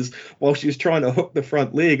 5 meters while she was trying to hook the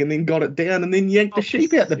front leg, and then got it down, and then yanked the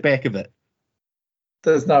sheep out the back of it.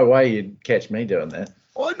 There's no way you'd catch me doing that.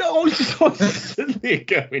 Oh no! I was just sitting there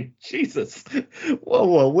going, Jesus,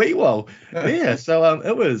 whoa. Yeah, so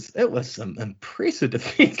it was some impressive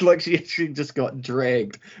defence. Like she actually just got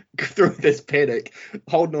dragged through this paddock,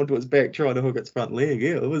 holding onto its back, trying to hook its front leg.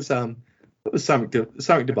 Yeah, it was something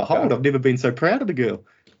to behold. I've never been so proud of the girl.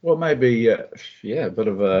 Well, maybe a bit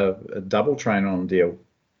of a double train on deal.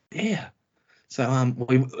 Yeah. So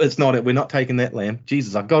we're not taking that lamb.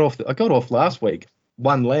 Jesus, I got off last week.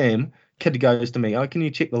 One lamb. Kid goes to me, can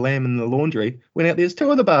you check the lamb in the laundry? Went out, there's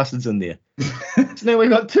 2 other bastards in there. So now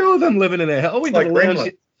we've got 2 of them living in our house. I went to the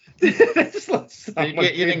lounge.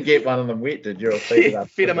 You didn't get one of them wet, did you?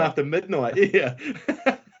 Fed them after midnight, yeah.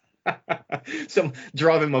 So I'm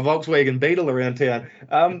driving my Volkswagen Beetle around town.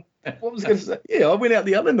 What was I going to say? Yeah, I went out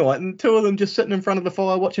the other night and 2 of them just sitting in front of the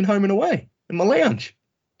fire watching Home and Away in my lounge.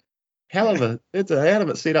 It's a hell of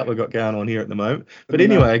a setup we've got going on here at the moment. But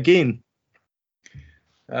anyway, again,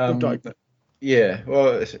 well,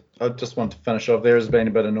 I just want to finish off. There has been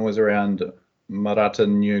a bit of noise around Marata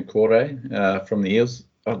New Kore from the Eels.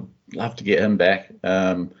 I'd love to get him back.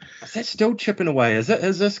 Is that still chipping away? Has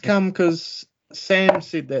this come because Sam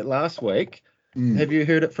said that last week? Have you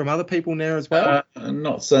heard it from other people now as well?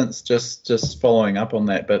 Not since, just following up on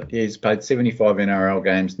that. But he's played 75 NRL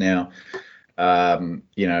games now.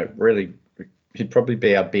 Really, he'd probably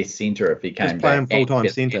be our best centre if he came back. Playing full-time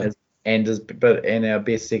centre. and our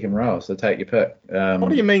best second row. So take your pick. What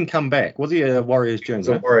do you mean come back? Was he a Warriors junior? He's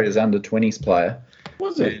a Warriors under-20s player.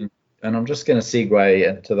 Was he? And I'm just going to segue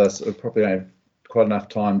into this. We probably don't have quite enough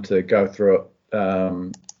time to go through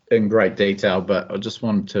it in great detail, but I just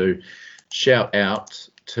wanted to shout out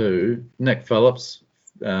to Nick Phillips,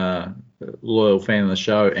 loyal fan of the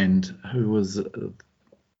show, and who was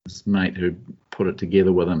this mate who put it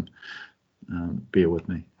together with him. Bear with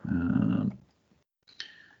me.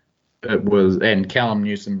 It was, and Callum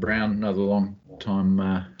Newsom-Brown, another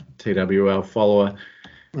long-time TWL follower,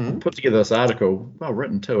 put together this article, well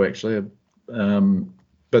written too, actually.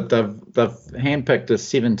 But they've handpicked the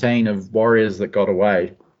 17 of Warriors that got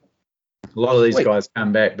away. A lot of these guys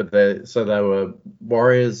come back, but they were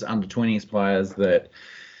Warriors under-20s players that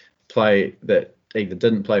either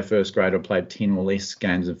didn't play first grade or played 10 or less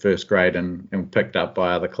games in first grade and picked up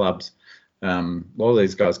by other clubs. A lot of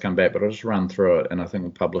these guys come back, but I'll just run through it, and I think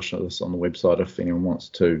we'll publish this on the website if anyone wants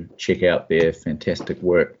to check out their fantastic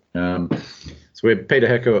work. So we had Peter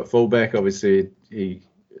Hickey at fullback. Obviously, he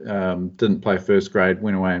didn't play first grade,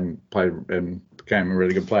 went away and played and became a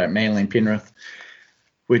really good player at Manly and Penrith.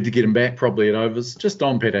 We had to get him back probably at overs. Just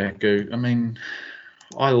on Peter Hickey, I mean,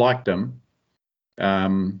 I liked him. I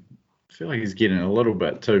feel like he's getting a little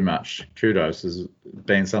bit too much kudos as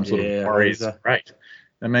being some sort of Warriors great.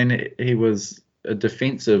 I mean, he was a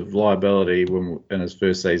defensive liability in his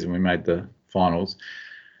first season. We made the finals.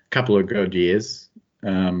 A couple of good years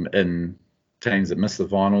in teams that missed the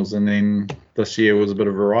finals, and then this year was a bit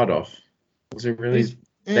of a write-off. Was he really?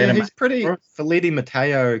 He's pretty Felipe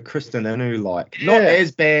Mateo, Kristen Inu-like. Not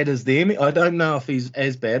as bad as them. I don't know if he's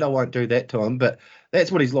as bad. I won't do that to him, but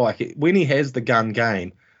that's what he's like. When he has the gun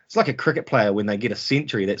game, it's like a cricket player when they get a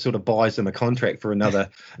century that sort of buys them a contract for another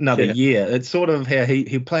year. It's sort of how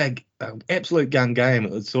he'll play an absolute gun game.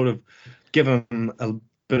 It would sort of give him a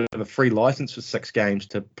bit of a free license for 6 games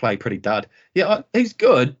to play pretty dud. Yeah, he's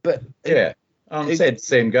good, but I'm sad to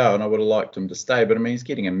see him go, and I would have liked him to stay. But I mean, he's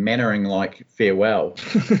getting a Mannering-like farewell.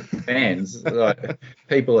 Fans, like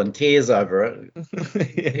people in tears over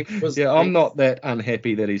it. I'm not that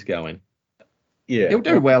unhappy that he's going. Yeah, he'll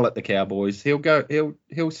do well at the Cowboys.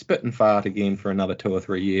 He'll spit and fart again for another 2 or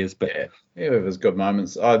 3 years. But he'll have his good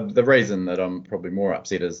moments. The reason that I'm probably more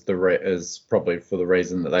upset is probably for the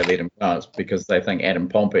reason that they let him go. It's because they think Adam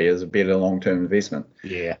Pompey is a better long-term investment.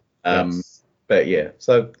 Yeah. But yeah,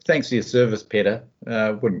 so thanks for your service, Peter.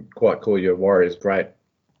 Wouldn't quite call you a Warriors great.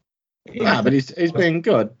 No, but he's been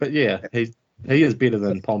good. But yeah, he is better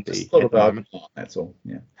than Pompey. Just a little bit, that's all.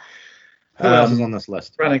 Yeah. Who else is on this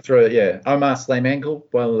list? Running through it, Omar Slam-Ankle,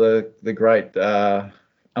 one of the great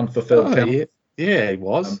unfulfilled talents. Yeah, he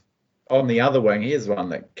was. On the other wing, here's one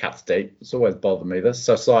that cuts deep. It's always bothered me, this.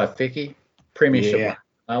 Sosai Feki, Premiership.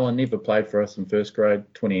 Alan never played for us in first grade,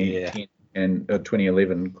 2010 and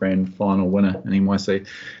 2011 grand final winner in NYC.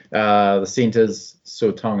 The centres,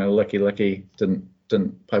 Suatonga Licky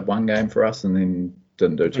didn't play one game for us and then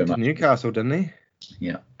didn't do too much. Newcastle, didn't he?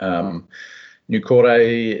 Yeah.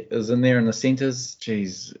 Newcore is in there in the centres.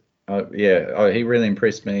 Jeez, he really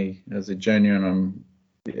impressed me as a junior, and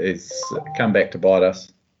he's come back to bite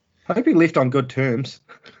us. I hope he left on good terms.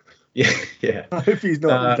 Yeah. I hope he's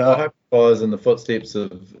not. I hope he follows in the footsteps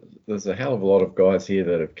of. There's a hell of a lot of guys here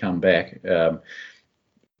that have come back.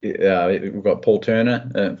 We've got Paul Turner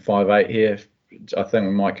at 5'8" here. I think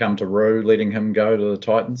we might come to Roo, letting him go to the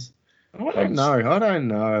Titans. I don't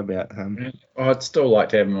know about him. I'd still like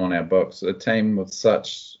to have him on our books. A team with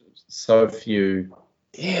so few.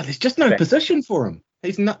 Yeah, there's just no position for him.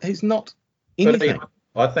 He's not anything.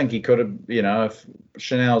 I think he could have, if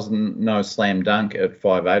Chanel's no slam dunk at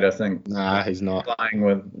 5'8", I think. Nah, he's not. Playing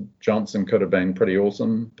with Johnson could have been pretty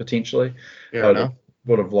awesome, potentially. Yeah,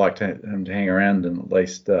 would have liked him to hang around and at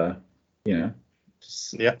least,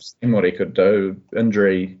 seeing what he could do.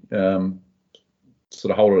 Injury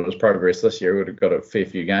sort of halted his progress this year. He would have got a fair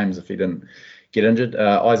few games if he didn't get injured.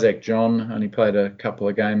 Isaac John only played a couple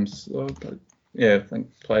of games. I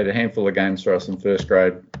think played a handful of games for us in first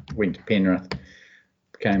grade. Went to Penrith.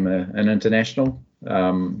 Became an international.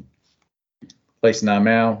 Lisa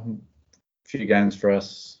Narmau, a few games for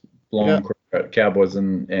us. Long Cowboys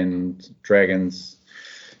and Dragons.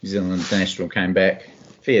 New Zealand international, came back.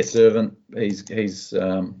 Fair servant. He's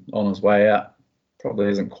on his way out. Probably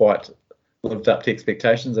hasn't quite lived up to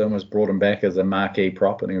expectations. I almost brought him back as a marquee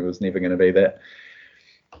prop, and he was never going to be that.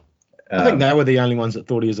 I think they were the only ones that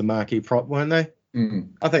thought he was a marquee prop, weren't they?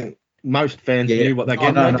 I think most fans knew what they're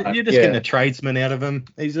getting. You're just getting a tradesman out of him.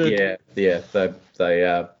 They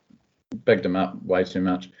bigged him up way too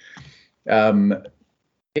much.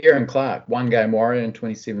 Aaron Clark, one-game warrior in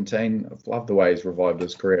 2017. I've loved the way he's revived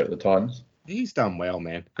his career at the Titans. He's done well,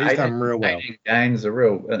 man. He's done real well. 18 games, a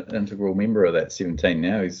real integral member of that 17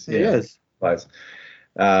 now. He is. Plays.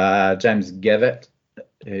 James Gavitt,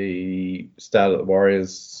 he started at the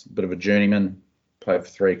Warriors, a bit of a journeyman, played for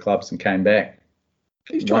 3 clubs and came back.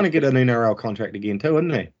 He's trying to get an NRL contract again too,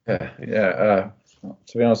 isn't he? Yeah.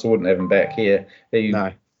 To be honest, I wouldn't have him back here. He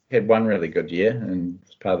had one really good year and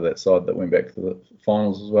was part of that side that went back to the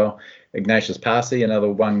finals as well. Ignatius Parsi, another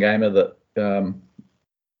one-gamer that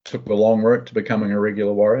took the long route to becoming a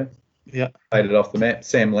regular Warrior. Yeah. Played it off the map.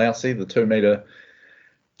 Sam Lousy, the 2 metre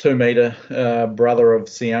brother of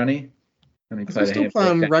Sione. And he is he still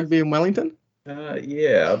playing rugby in Wellington?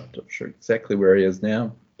 Yeah, I'm not sure exactly where he is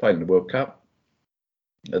now. Played in the World Cup.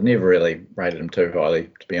 I never really rated him too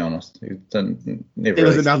highly, to be honest. He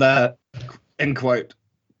was another, in quote,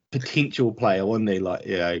 potential player, wasn't he? Like,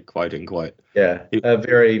 yeah, quote unquote. Yeah, a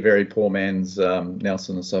very, very poor man's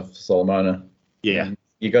Nelson Solomona. Yeah. And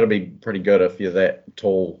you got to be pretty good if you're that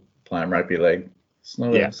tall playing rugby league. It's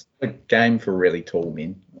not a game for really tall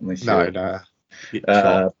men. Unless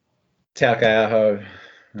Taukeiaho,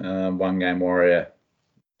 one-game warrior,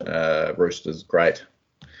 Roosters, great.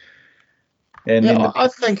 And I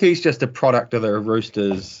think he's just a product of the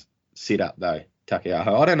Roosters setup, though,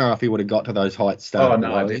 Taukeiaho. I don't know if he would have got to those heights starting.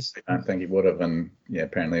 I don't think he would have. And,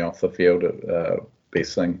 apparently off the field,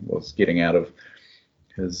 best thing was getting out of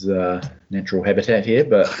his natural habitat here.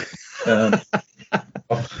 But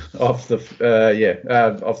off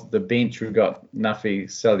the bench, we've got Nuffy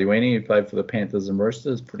Saluini, who played for the Panthers and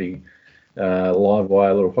Roosters, pretty live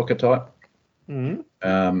wire little hooker type.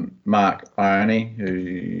 Mm-hmm. Mark Ione,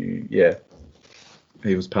 who,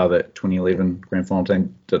 he was part of that 2011 grand final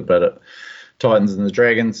team, did a bit at Titans and the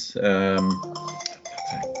Dragons. Sorry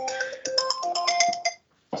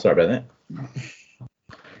about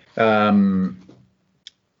that.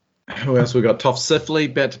 Who else we got? Toff Sifley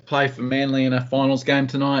about to play for Manly in a finals game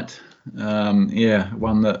tonight. Another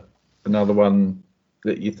one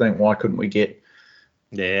that you think, why couldn't we get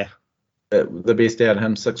the best out of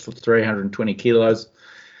him? 6'3", 120 kilos.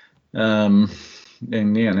 And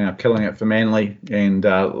now killing it for Manly and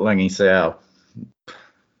Langi Sao.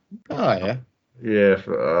 Oh yeah.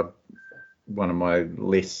 Yeah, one of my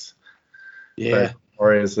less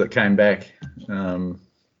Warriors that came back.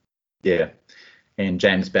 And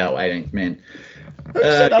James Bell, 18th man. Who's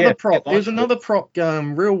that other prop? There's another prop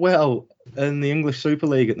going real well in the English Super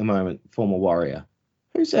League at the moment, former Warrior.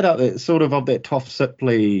 Who's that up there, sort of that Toff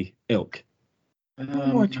Sipley ilk? What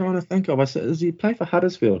am I trying to think of? Does he play for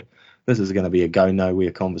Huddersfield? This is going to be a go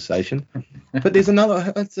nowhere conversation. But there's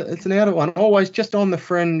another, it's an out of one, always just on the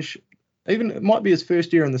fringe. Even it might be his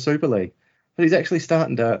first year in the Super League, but he's actually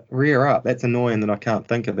starting to rear up. That's annoying that I can't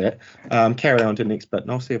think of that. Carry on to the next bit,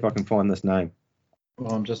 and I'll see if I can find this name.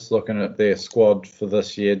 Well, I'm just looking at their squad for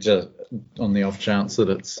this year, just on the off chance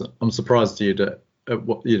that I'm surprised you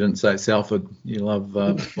didn't say Salford. You love.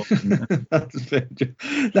 No,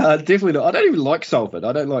 definitely not. I don't even like Salford.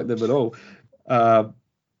 I don't like them at all.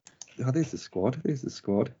 There's the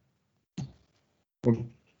squad. Well,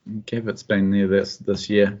 Gavitt's been there this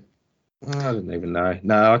year. I didn't even know.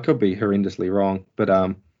 No, I could be horrendously wrong.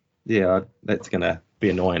 But that's gonna be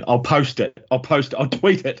annoying. I'll post it. I'll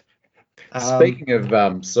tweet it. Speaking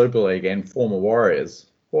of Super League and former Warriors,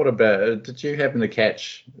 what about? Did you happen to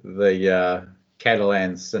catch the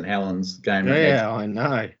Catalans St Helens game? Yeah, I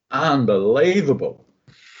know. Unbelievable.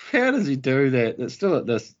 How does he do that? It's still at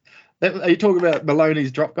this. Are you talking about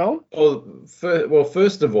Maloney's drop goal? Well,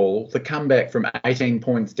 first of all, the comeback from 18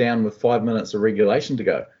 points down with 5 minutes of regulation to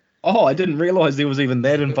go. Oh, I didn't realise there was even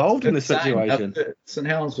that involved in the situation. St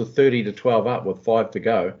Helens were 30-12 up with 5 to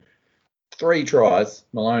go. 3 tries,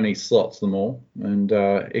 Maloney slots them all, and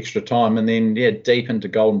extra time, and then deep into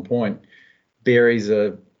Golden Point, buries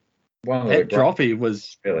one of that droppy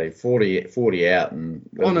was really 40 out and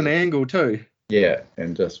on an angle too. Yeah,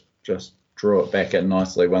 and just drew it back in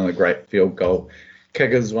nicely. One of the great field goal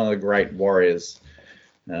kickers, one of the great Warriors.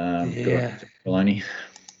 Maloney.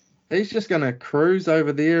 He's just going to cruise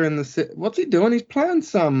over there in the set. What's he doing? He's playing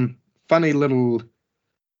some funny little.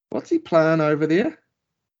 What's he playing over there?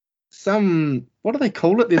 What do they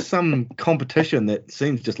call it? There's some competition that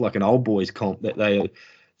seems just like an old boys comp that they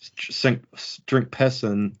drink piss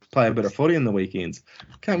and play a bit of footy in the weekends.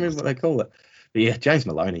 Can't remember what they call it. But yeah, James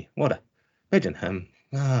Maloney. Imagine him.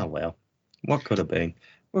 Ah, well. What could have been?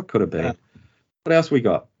 What else we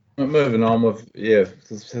got? Moving on with,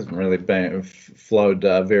 this hasn't really flowed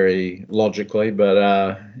very logically,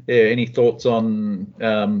 but any thoughts on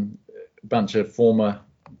a bunch of former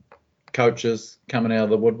coaches coming out of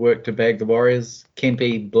the woodwork to bag the Warriors.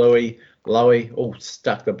 Kempe, Bluey, Lowy all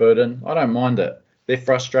stuck the boot in. I don't mind it. They're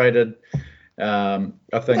frustrated. I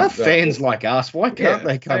think they're fans like us. Why can't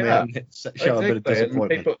they come out and show a bit of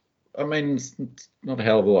disappointment? People, I mean, it's not a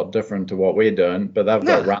hell of a lot different to what we're doing, but they've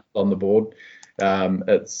got runs on the board.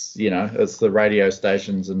 It's the radio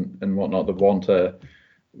stations and whatnot that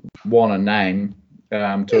want a name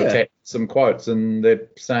to attach some quotes, and they're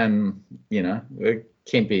saying,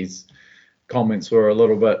 Kempe's comments were a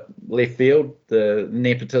little bit left field. The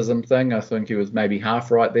nepotism thing, I think he was maybe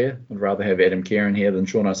half right there. I'd rather have Adam Kieran here than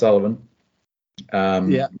Sean O'Sullivan.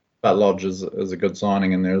 But Lodge is a good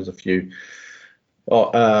signing, and there's a few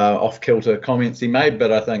off-kilter comments he made,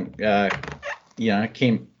 but I think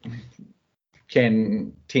Kemp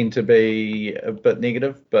can tend to be a bit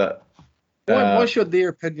negative. But why should their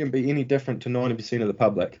opinion be any different to 90% of the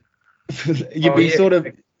public? You'd be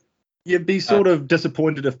sort of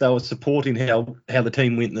disappointed if they were supporting how the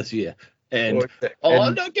team went this year, and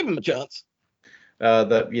don't give them a chance.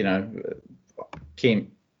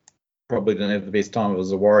 Kemp probably didn't have the best time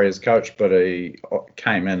as a Warriors coach, but he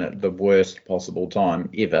came in at the worst possible time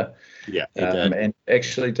ever. Yeah, he did. And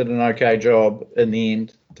actually did an okay job in the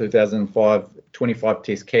end. 2005, 25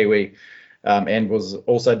 Test Kiwi, and was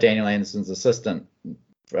also Daniel Anderson's assistant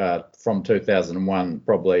from 2001.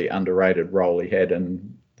 Probably underrated role he had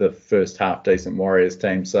in the first half decent Warriors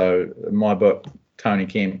team. So in my book, Tony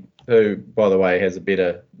Kemp, who by the way has a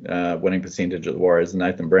better winning percentage at the Warriors than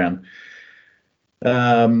Nathan Brown.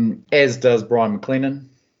 As does Brian McLennan,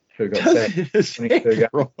 who got sacked. That's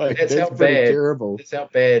how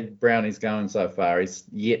bad Brownie's going so far. He's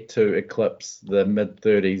yet to eclipse the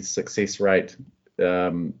mid-30s success rate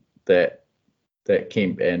that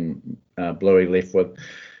Kemp and Bluey left with.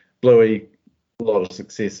 Bluey, a lot of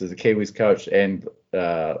success as a Kiwis coach, and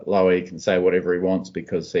Lowy can say whatever he wants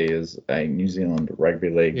because he is a New Zealand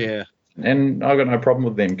rugby league. Yeah. And I've got no problem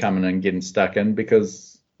with them coming and getting stuck in because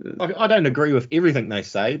I don't agree with everything they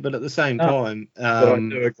say, but at the same time, but I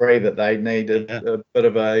do agree that they need a bit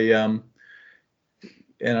of a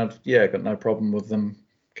and I've got no problem with them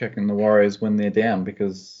kicking the Warriors when they're down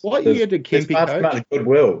because what year did Kempe coach?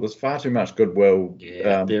 There's far too much goodwill.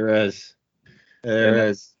 Yeah, there is.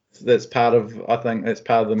 That's part of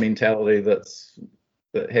the mentality that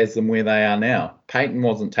has them where they are now. Peyton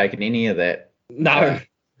wasn't taking any of that.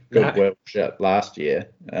 Goodwill shit last year.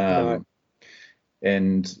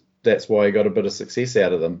 And that's why he got a bit of success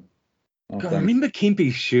out of them. God, remember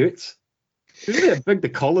Kempe's shirts? Remember how big the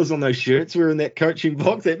collars on those shirts were in that coaching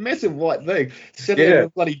box? That massive white thing. Sitting there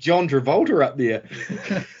with bloody John Travolta up there.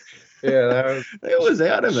 Yeah, that was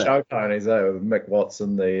out of it. Show ponies, with Mick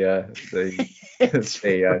Watson, the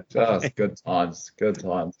CEO. Oh, good times.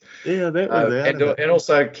 Yeah, that was out of it. And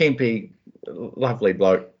also Kempe, lovely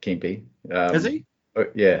bloke, Kempe. Is he?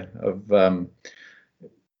 Yeah, I've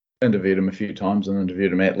interviewed him a few times and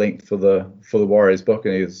interviewed him at length for the Warriors book,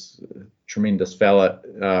 and he's a tremendous fella.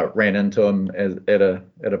 Ran into him at a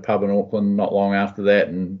pub in Auckland not long after that,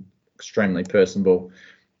 and extremely personable.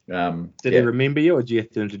 Did he remember you, or did you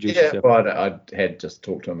have to introduce yourself? Well, I had just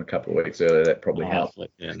talked to him a couple of weeks earlier. That probably helped.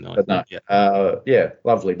 Yeah, nice. But no,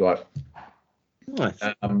 lovely bloke. Nice.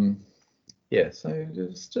 So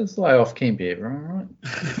just lay off Kempe, everyone,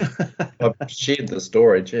 right? I've shared the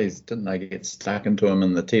story. Jeez, didn't they get stuck into him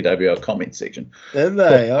in the TWR comment section? Didn't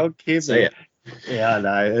they? Oh, Kempe. Yeah, I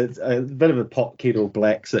know. It's a bit of a pot kettle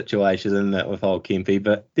black situation, isn't it, with old Kempe?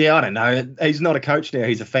 But I don't know. He's not a coach now.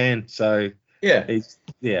 He's a fan. So he's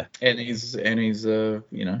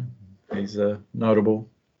notable.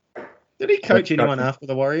 Did he coach anyone after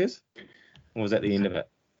the Warriors, or was that the end of it?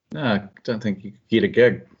 No, I don't think you could get a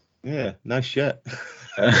gig. Yeah, no shit.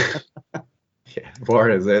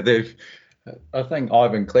 Warriors. I think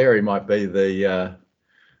Ivan Cleary might be the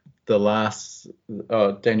last.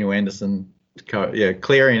 Daniel Anderson.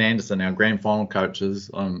 Cleary and Anderson, our grand final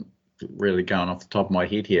coaches. I'm really going off the top of my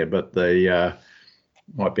head here, but they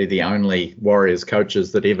might be the only Warriors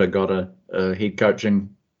coaches that ever got a head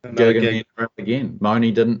coaching gig in the NFL again.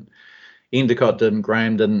 Money didn't, Endicott didn't,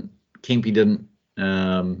 Graham didn't, Kempe didn't,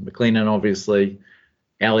 McLennan obviously.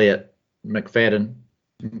 Elliott, McFadden,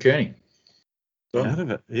 and Kearney. Out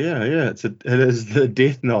of it. Yeah. It is the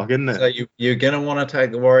death knock, isn't it? So you're going to want to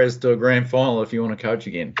take the Warriors to a grand final if you want to coach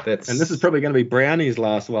again. And this is probably going to be Brownie's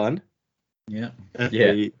last one. Yeah.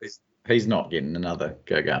 He's not getting another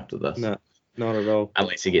gig after this. No, not at all.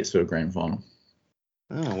 Unless he gets to a grand final.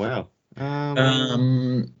 Oh, wow.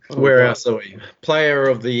 Where else are we? Player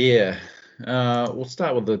of the year. We'll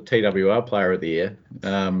start with the TWR Player of the Year.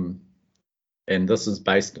 And this is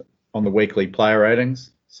based on the weekly player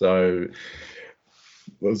ratings. So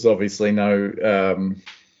there's obviously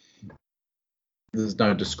there's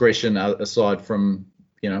no discretion aside from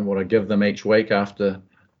what I give them each week after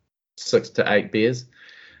 6 to 8 beers,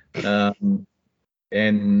 and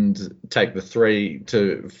take the 3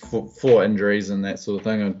 to 4 injuries and that sort of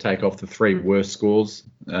thing, and take off the 3 worst scores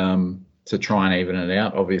to try and even it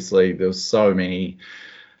out. Obviously, there was so many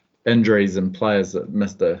injuries and players that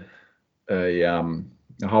missed a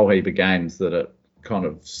whole heap of games that it kind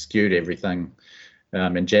of skewed everything.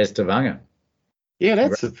 And Jazz Tavanga. Yeah,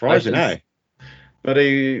 that's surprising, eh? But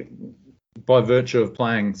he, by virtue of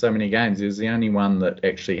playing so many games, he was the only one that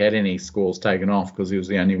actually had any scores taken off, because he was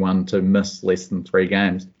the only one to miss less than 3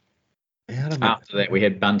 games. After that, we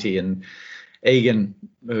had Bunty and Egan,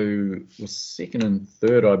 who was second and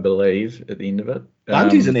third, I believe, at the end of it.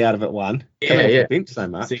 Bunty's in the out of it one. Yeah. Bench so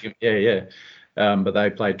much. Second, yeah. But they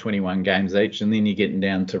played 21 games each, and then you're getting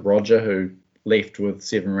down to Roger, who left with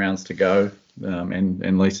 7 rounds to go,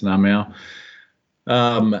 and Lisa Namau.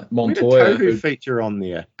 Montoya, who feature on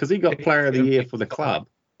there because he got Player of the Year for the club.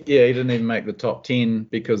 Yeah, he didn't even make the top 10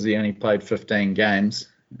 because he only played 15 games.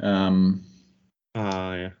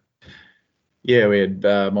 Yeah. Yeah, we had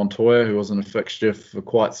Montoya, who wasn't a fixture for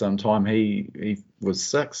quite some time. He was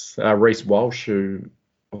 6th. Reece Walsh, who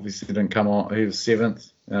obviously didn't come on, he was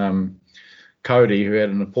 7th. Cody, who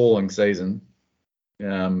had an appalling season,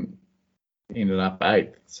 ended up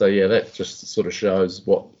 8th. So yeah, that just sort of shows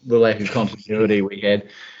what the lack of continuity we had.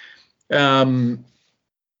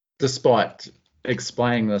 Despite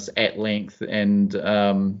explaining this at length and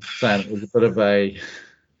saying it was a bit of a,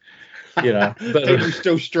 people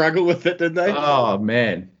still struggle with it, did they? Oh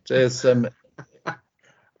man, there's some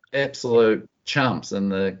absolute chumps in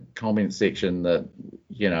the comment section that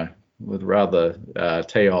would rather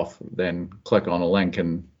tee off than click on a link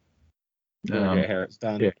and how it's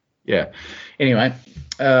done. Yeah. Anyway,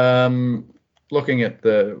 looking at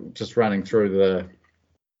just running through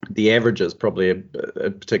the averages, probably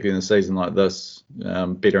particularly in a season like this,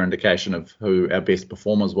 better indication of who our best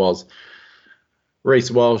performers was.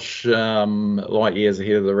 Reece Walsh, light years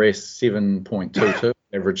ahead of the rest, 7.22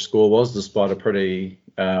 average score was, despite a pretty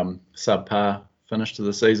subpar finish to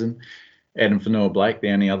the season. Adam Fanua-Blake,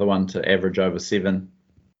 the only other one to average over 7.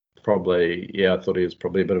 Probably, I thought he was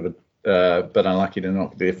probably a bit of a bit unlucky to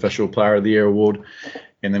not get the official Player of the Year award.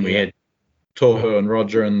 And then we had Tohu and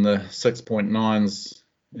Roger in the 6.9s.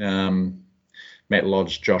 Matt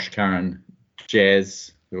Lodge, Josh Curran,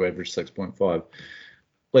 Jazz, who averaged 6.5.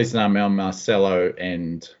 Lisa Namel, Marcelo,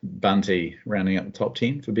 and Bunty rounding up the top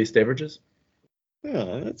 10 for best averages.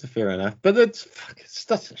 Oh, that's fair enough. But it's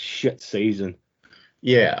such a shit season.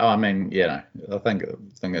 Yeah, I mean, I think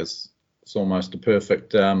it's almost a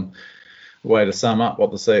perfect way to sum up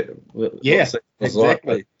what the season was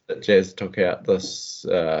exactly. like. That Jazz took out this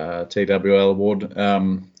TWL award.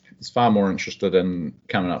 Was far more interested in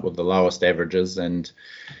coming up with the lowest averages. And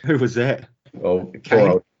who was that? Well,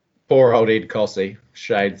 poor old Ed Cossey,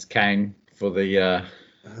 shades Kane for the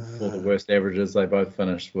worst averages. They both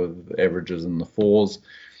finished with averages in the 4s,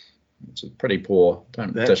 which is pretty poor.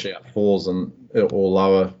 Don't dish out 4s or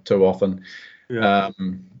lower too often. Yeah.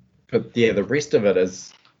 But the rest of it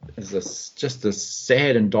is just a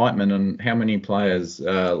sad indictment on how many players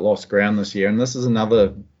lost ground this year. And this is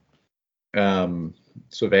another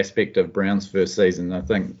sort of aspect of Brown's first season. I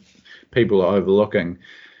think people are overlooking.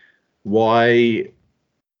 Why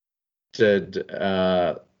did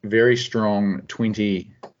very strong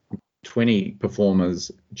 2020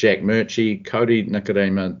 performers, Jack Murchie, Cody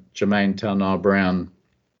Nikodima, Jermaine Taunau-Brown,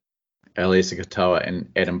 Eliesa Katoa,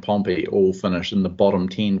 and Adam Pompey all finish in the bottom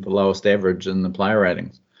 10 for lowest average in the player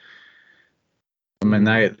ratings? I mean,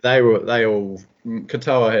 they all.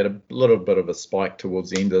 Katoa had a little bit of a spike towards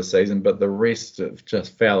the end of the season, but the rest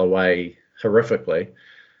just fell away horrifically.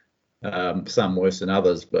 Some worse than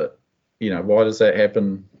others, but why does that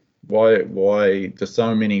happen? Why do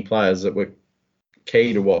so many players that were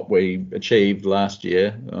key to what we achieved last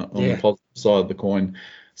year on the positive side of the coin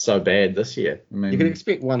so bad this year? I mean, you can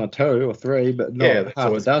expect 1 or 2 or 3, but not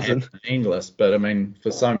half a dozen. Endless, but I mean,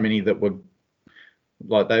 for so many that would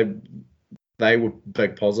they were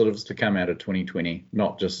big positives to come out of 2020,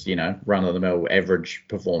 not just run of the mill average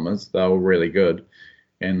performers. They were really good,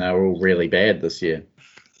 and they were all really bad this year.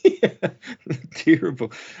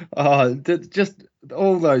 Terrible. Oh, just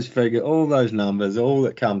all those figures, all those numbers, all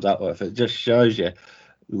that comes up with it just shows you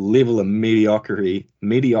level of mediocrity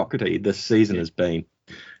this season has been.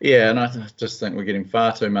 Yeah, and I just think we're getting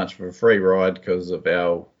far too much of a free ride because of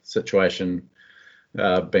our situation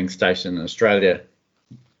being stationed in Australia.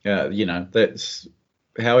 That's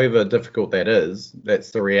however difficult that is. That's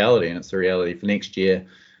the reality, and it's the reality for next year.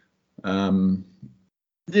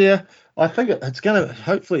 Yeah, I think it's going to,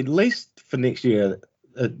 hopefully, at least for next year,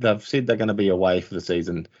 they've said they're going to be away for the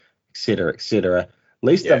season, etc., etc. At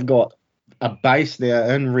least Yeah. they've got a base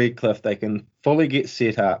there in Redcliffe. They can fully get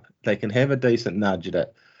set up. They can have a decent nudge at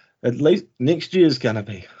it. At least next year's going to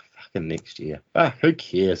be fucking next year. Who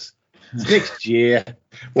cares? It's next year.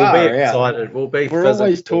 We'll be Far out. excited. We're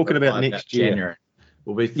always talking about next year. January.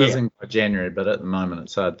 We'll be fizzing by January, but at the moment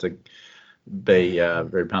it's hard to be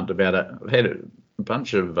very pumped about it. I've had a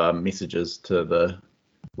bunch of messages to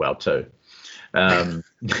two. I've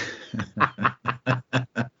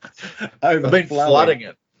been flooding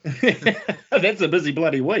it. That's a busy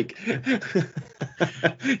bloody week.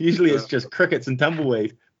 Usually it's just crickets and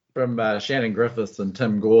tumbleweed. From Shannon Griffiths and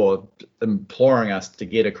Tim Gore imploring us to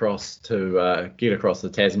get across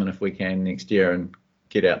the Tasman if we can next year and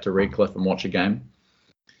get out to Redcliffe and watch a game.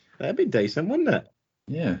 That'd be decent, wouldn't it?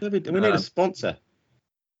 Yeah. We need a sponsor.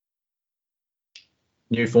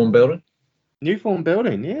 New form building? New form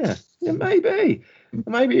building, yeah. Maybe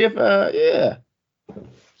if,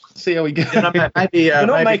 see how we go. We're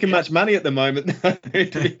not making much money at the moment, to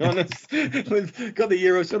be honest. We've got the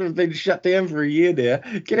year, we've sort of been shut down for a year there.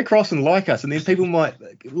 Get across and like us, and then people might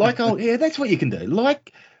like, oh, yeah, that's what you can do.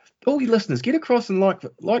 Like, all your listeners, get across and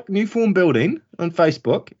like New Form Building on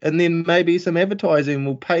Facebook, and then maybe some advertising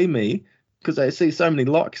will pay me because they see so many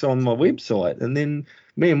likes on my website, and then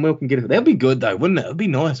me and Will can get it. That'd be good, though, wouldn't it? It'd be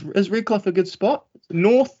nice. Is Redcliffe a good spot?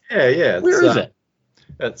 North? Yeah. Where is it?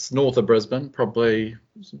 It's north of Brisbane, probably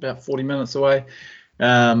it's about 40 minutes away.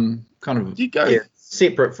 Kind of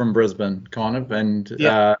separate from Brisbane, kind of, and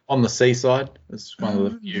on the seaside. It's one of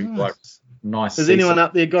the few nice. Has anyone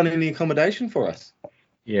up there got any accommodation for us?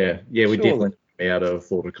 Yeah, we definitely be able to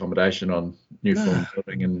afford accommodation on New Form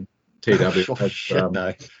Building and TW.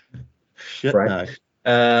 No.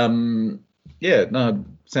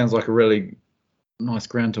 Sounds like a really nice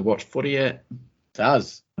ground to watch footy at. It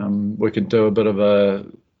does. We could do a bit of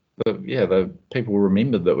the people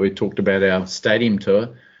remembered that we talked about our stadium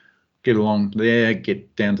tour. Get along there,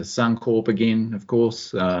 get down to Suncorp again, of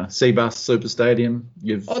course. Seabus Super Stadium.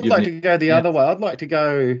 I'd like to go the other way. I'd like to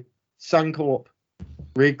go Suncorp,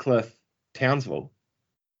 Redcliffe, Townsville.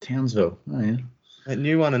 Oh yeah. That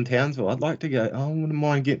new one in Townsville. I'd like to go. I wouldn't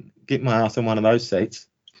mind get my ass on one of those seats.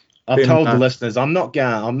 I've told the listeners I'm not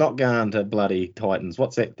going to bloody Titans.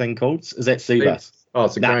 What's that thing called? Is that Seabus? Oh,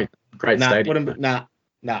 it's a great stadium. Not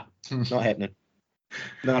happening.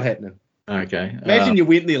 Not happening. Okay. Imagine you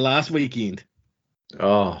went there last weekend.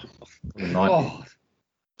 Oh,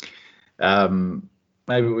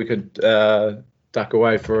 maybe we could duck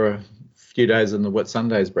away for a few days in the Whit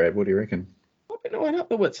Sundays, Brad. What do you reckon? I've been eyeing up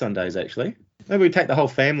the Whit Sundays, actually. Maybe we take the whole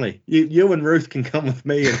family. You and Ruth can come with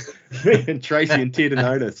me and Tracy and Ted and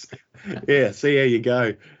Otis. Yeah, see how you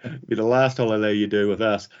go. Be the last holiday you do with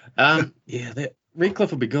us. That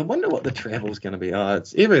Redcliffe will be good. I wonder what the travel's going to be.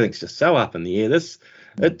 Everything's just so up in the air.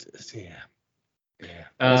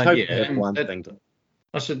 I was hoping to have one thing to.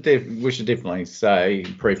 We should definitely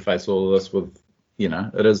preface all of this with,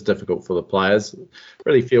 it is difficult for the players.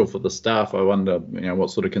 Really feel for the staff. I wonder,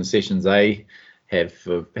 what sort of concessions they have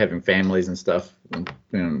for having families and stuff. And,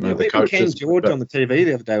 the coaches. Ken George on the TV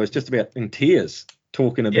the other day was just about in tears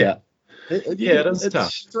talking about. It is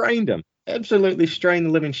tough. Strained them. Absolutely strained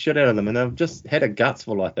the living shit out of them, and they've just had a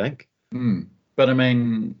gutsful, I think. But I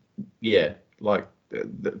mean, you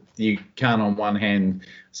can't on one hand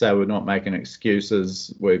say we're not making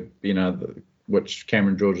excuses. Which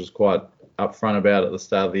Cameron George was quite upfront about at the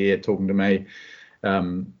start of the year, talking to me.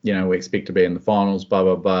 We expect to be in the finals, blah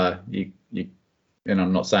blah blah. And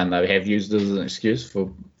I'm not saying they have used it as an excuse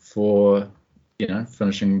for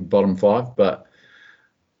finishing bottom five, but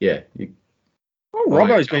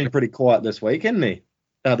Robbo's been pretty quiet this week, hasn't he?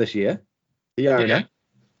 This year. Yeah.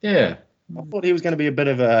 I thought he was going to be a bit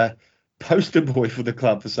of a poster boy for the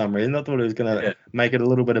club for some reason. I thought he was going to make it a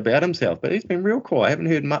little bit about himself, but he's been real quiet. I haven't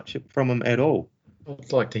heard much from him at all.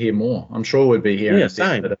 I'd like to hear more. I'm sure we'd be hearing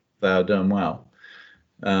same. if they are doing well.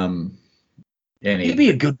 He'd be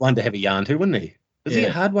a good one to have a yarn to, wouldn't he? Is he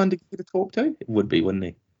a hard one to get to talk to? It would be, wouldn't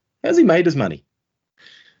he? How's he made his money?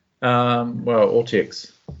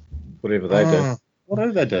 Ortex, whatever they do. What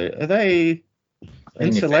do they do? Are they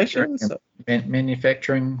installations?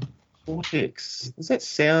 Manufacturing. Vortex. Does that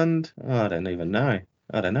sound? I don't even know.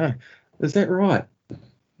 I don't know. Is that right?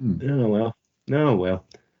 Oh well.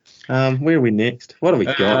 Where are we next? What do we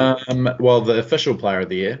got? The official player of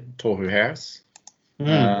the year, Tohu Harris.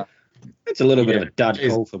 It's a little bit of a dud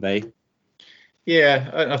call for me. Yeah,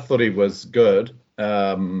 I thought he was good.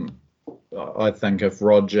 I think if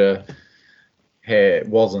Roger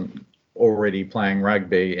wasn't already playing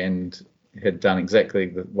rugby and had done exactly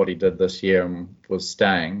what he did this year and was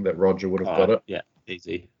staying, that Roger would have got it. Yeah,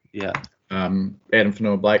 easy. Yeah. Adam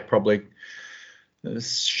Fanua-Blake probably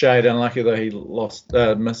shade unlucky that he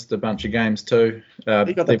missed a bunch of games too.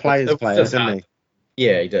 He got the players player, didn't he?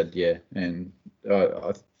 Yeah, he did. Yeah, and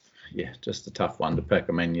just a tough one to pick.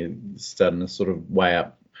 I mean, you're starting to sort of weigh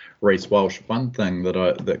up Reece Walsh. One thing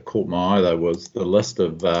that caught my eye though was the list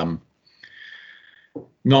of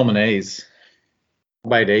nominees.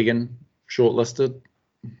 Wade Egan shortlisted.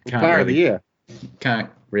 Player of the year. Can't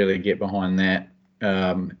really get behind that.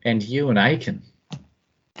 And Ewan Aiken.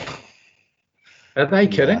 Are they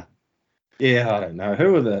kidding? Yeah, I don't know.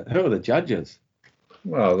 Who are the judges?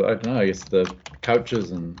 Well, I don't know. I guess the coaches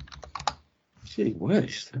and. Gee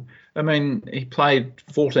whiz. I mean, he played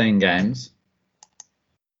 14 games.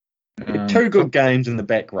 2 good games in the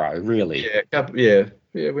back row, really. Yeah,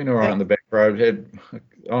 went all right in the back row. Had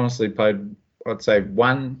honestly played, I'd say,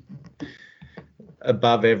 one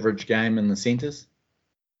above average game in the centres.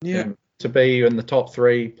 Yeah. To be in the top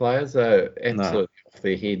 3 players, absolutely off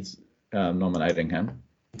their heads nominating him.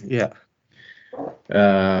 Yeah.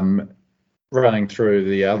 Running through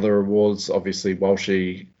the other awards, obviously Walsh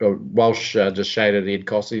just shaded Ed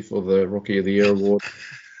Cossey for the Rookie of the Year award.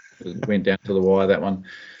 It went down to the wire, that one.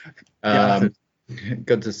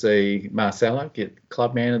 Good to see Marcelo get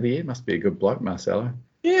Club Man of the Year. Must be a good bloke, Marcelo.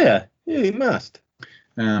 Yeah, he must.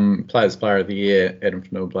 Player of the Year, Adam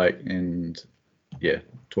Fanua-Blake, and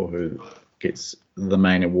Tohu gets the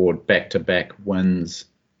main award, back-to-back wins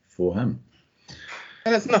for him.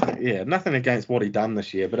 And it's nothing against what he done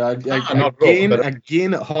this year, but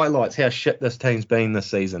again, it highlights how shit this team's been this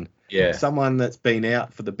season. Yeah. Someone that's been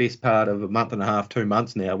out for the best part of a month and a half, 2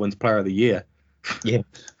 months now, wins Player of the Year. Yeah.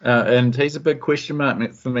 And he's a big question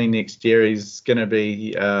mark for me next year. He's going to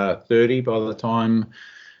be 30 by the time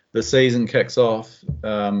the season kicks off.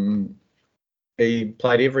 He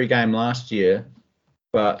played every game last year,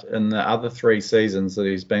 but in the other 3 seasons that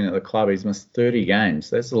he's been at the club, he's missed 30 games.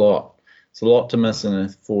 That's a lot. It's a lot to miss in a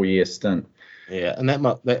 4-year stint. Yeah, and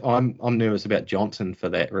I'm nervous about Johnson for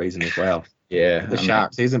that reason as well. Yeah. The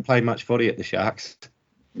Sharks. He hasn't played much footy at the Sharks.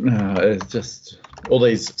 No, it's just all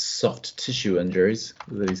these soft tissue injuries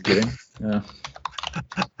that he's getting. I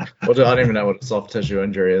don't even know what a soft tissue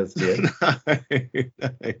injury is yet. No,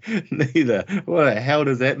 neither. What the hell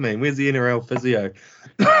does that mean? Where's the NRL physio?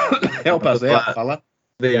 Help us out, fella.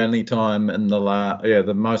 The only time in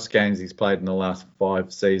the most games he's played in the last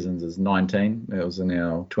 5 seasons is 19. That was in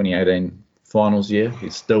our 2018 finals year.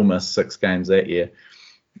 He still missed 6 games that year.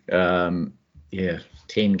 10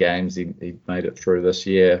 games he made it through this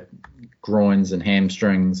year. Groins and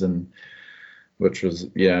hamstrings, and which was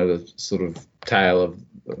the sort of tale of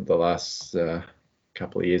the last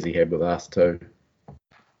couple of years he had with us too.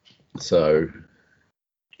 So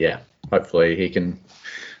hopefully he can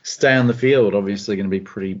stay on the field. Obviously going to be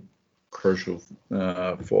pretty crucial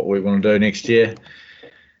for what we want to do next year,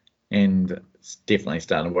 and it's definitely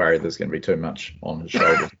starting to worry there's going to be too much on his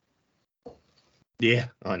shoulders. Yeah,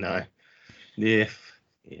 I know. Yeah.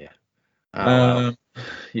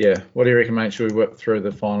 What do you reckon, mate? Should we work through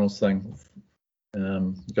the finals thing?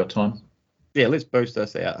 You got time? Yeah, let's boost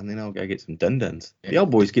us out, and then I'll go get some din-dins. The old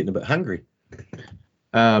boy's getting a bit hungry.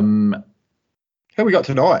 Who we got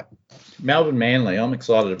tonight? Melbourne Manly. I'm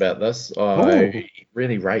excited about this. I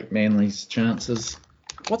really rate Manly's chances.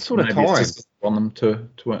 What sort of time? On them to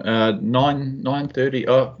 9:30.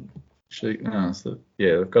 Oh, actually, no.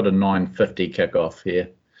 They've got a 9:50 kickoff here.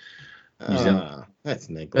 That's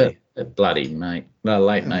niggly. Bloody mate. No,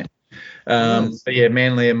 late mate. But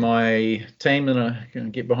Manly are my team, and I'm going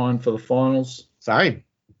to get behind for the finals. Same.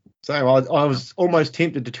 I was almost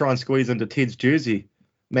tempted to try and squeeze into Ted's jersey.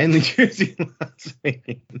 Manly jersey last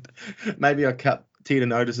weekend. Maybe I cut Ted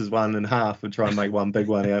and Otis's one in half and try and make one big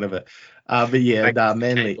one out of it.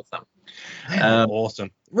 Manly.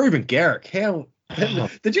 Awesome. Ruben Garrick, how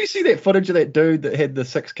did you see that footage of that dude that had the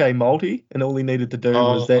 6K multi and all he needed to do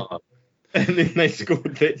was that? And then they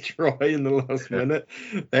scored that try in the last minute.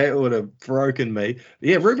 That would have broken me.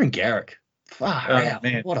 Yeah, Ruben Garrick.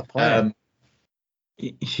 Man. What a player.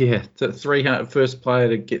 The 300 first player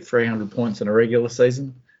to get 300 points in a regular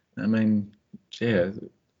season. I mean, about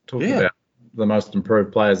the most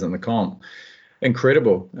improved players in the comp.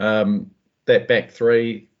 Incredible. That back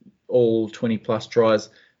 3, all 20-plus tries.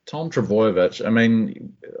 Tom Trbojevic, I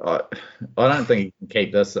mean, I don't think he can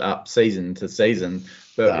keep this up season to season,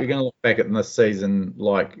 but you're going to look back at this season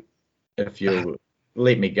like if you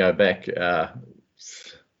let me go back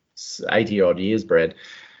 80-odd years, Brad.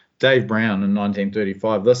 Dave Brown in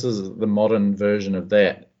 1935, this is the modern version of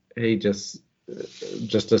that. He just a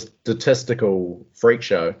statistical freak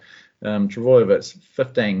show. Travojevic,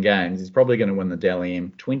 15 games. He's probably going to win the Dally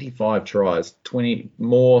M. 25 tries, 20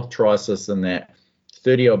 more try assists than that,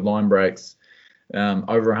 30-odd line breaks,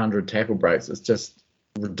 over 100 tackle breaks. It's just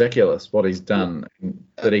ridiculous what he's done.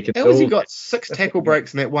 That he can. How has he got 6 tackle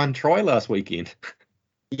breaks in that one try last weekend?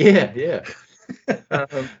 Yeah.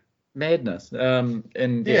 Madness. And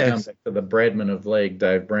going back to the Bradman of league,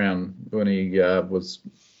 Dave Brown, when he was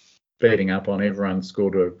beating up on everyone,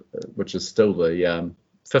 scored which is still the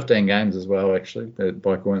 15 games as well, actually,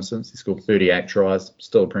 by coincidence. He scored 38 tries,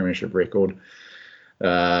 still a premiership record.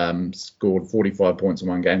 Scored 45 points in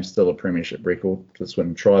one game, still a premiership record. That's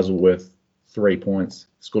when tries were worth 3 points.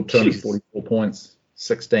 Scored 244 points,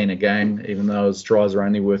 16 a game, even though his tries are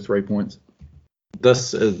only worth 3 points.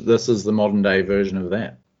 This is the modern day version of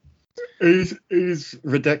that. He's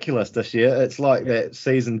ridiculous this year. It's like that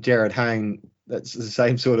season Jared Hayne. That's the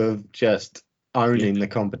same sort of just owning the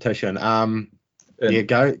competition. Go.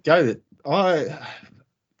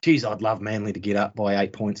 I'd love Manly to get up by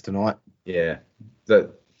 8 points tonight. Yeah.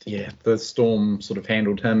 The Storm sort of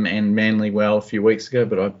handled him and Manly well a few weeks ago,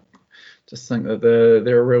 but I just think that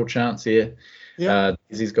they're a real chance here. Yeah.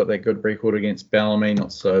 He's got that good record against Bellamy,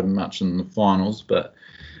 not so much in the finals, but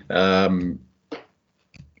I'm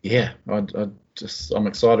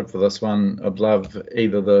excited for this one. I'd love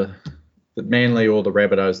either the Manly or the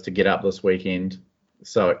Rabbitohs to get up this weekend,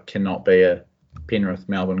 so it cannot be a Penrith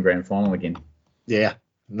Melbourne grand final again. Yeah,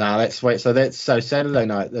 no, that's sweet. So Saturday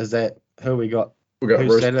night. Is that who we got? We got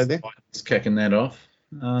Roosters kicking that off.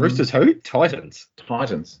 Roosters who? Titans.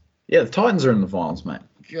 Yeah, the Titans are in the finals, mate.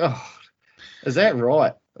 God, is that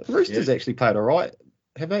right? The Roosters actually played all right.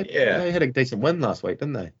 Have they? Yeah. They had a decent win last week,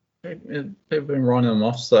 didn't they? People have been writing them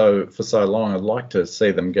off for so long. I'd like to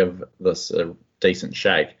see them give this a decent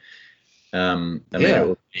shake. Mean, it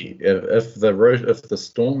would be, if the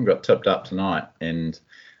Storm got tipped up tonight and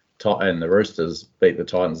the Roosters beat the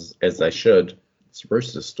Titans as they should, it's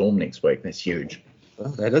Roosters Storm next week. That's huge.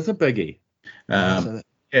 Oh, that is a biggie. So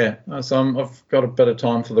I've got a bit of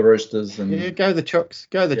time for the Roosters. And go the Chooks.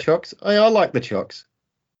 Chooks. I like the Chooks.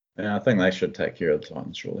 I think they should take care of the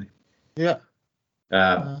Titans, surely. Yeah.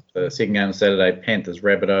 The second game on Saturday, Panthers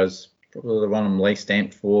Rabbitohs, probably the one I'm least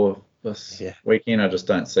amped for this weekend. I just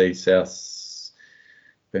don't see South.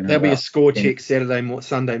 There'll be a score check Sunday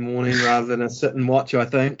morning rather than a sit and watch, I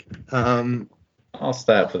think. I'll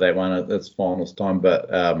stay up for that one. It's finals time, but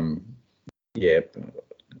and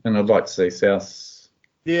I'd like to see South.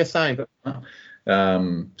 Yeah, same.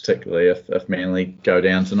 Particularly if Manly go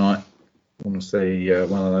down tonight. I want to see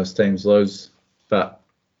one of those teams lose, but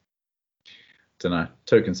don't know.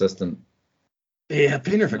 Too consistent. Yeah,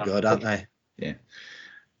 Penrith are good, aren't they? Yeah.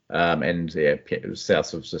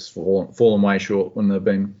 South have just fallen way short when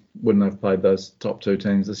they've played those top two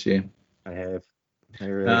teams this year. They have. They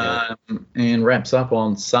really have. And wraps up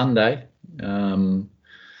on Sunday. Parramatta,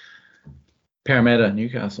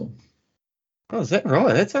 Newcastle. Oh, is that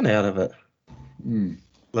right? That's an out of it.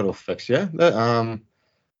 Little fixture.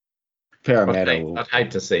 Parramatta. I'd hate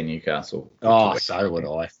to see Newcastle. Oh, so would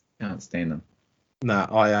I. Can't stand them. No,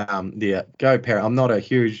 go Parramatta. I'm not a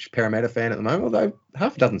huge Parramatta fan at the moment, although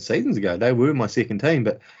half a dozen seasons ago they were my second team.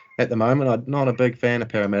 But at the moment, I'm not a big fan of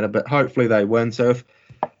Parramatta. But hopefully they win. So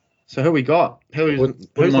who we got? Who's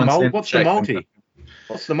the multi? What's the multi?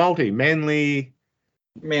 What's the multi? Manly,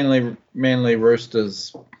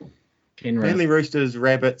 Roosters, Penrith. Manly, Roosters,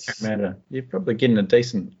 Rabbits. Parramatta. You're probably getting a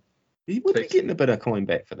decent. You would be getting a bit of coin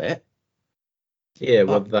back for that. Yeah,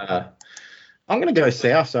 with I'm going to go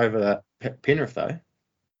South over Penrith, though.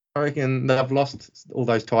 I reckon they've lost all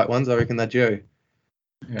those tight ones. I reckon they're due.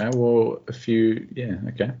 Yeah, well,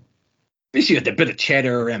 okay. Especially with a bit of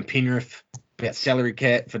chatter around Penrith about salary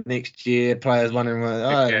cap for next year, players wondering,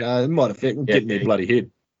 it might affect getting their bloody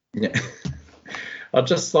head. Yeah. I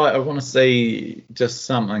want to see just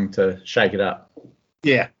something to shake it up.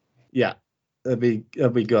 Yeah. It'd be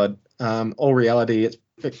good. All reality,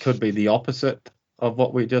 it could be the opposite of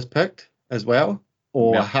what we just picked as well,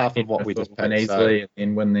 or half of what we just picked. Easily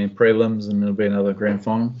and win their prelims, and it'll be another grand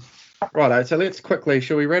final. Right, so let's quickly,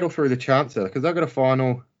 shall we rattle through the chancer? Because I've got a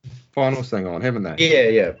finals thing on, haven't they?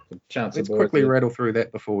 Yeah. Chancer. Let's quickly rattle through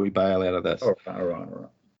that before we bail out of this. All right.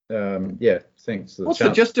 Thanks. What's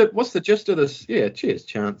the gist of this? Yeah, cheers,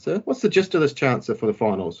 chancer. What's the gist of this chancer for the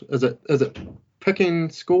finals? Is it picking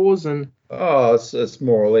scores and? Oh, it's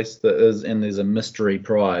more or less there's a mystery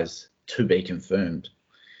prize to be confirmed.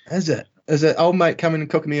 Is it old mate coming and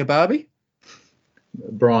cooking me a barbie?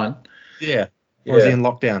 Brian. Yeah. Or is he in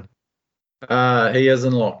lockdown? He is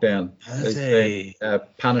in lockdown. Is he?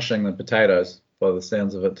 Punishing the potatoes by the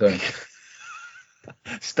sounds of it too.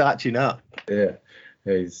 Starching up. Yeah.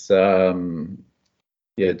 He's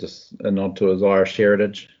just a nod to his Irish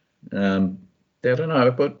heritage. I don't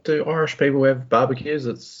know, but do Irish people have barbecues?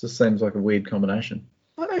 It just seems like a weird combination.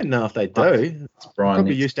 I don't know if they do. It's Brian.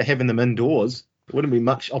 Probably used to having them indoors. There wouldn't be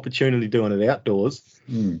much opportunity doing it outdoors.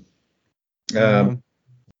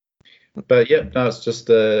 But yeah, no, it's just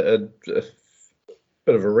a bit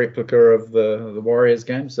of a replica of the Warriors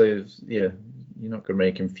game. So yeah, you're not going to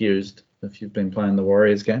be confused if you've been playing the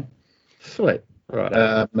Warriors game. Sweet. Right.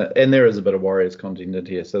 And there is a bit of Warriors content in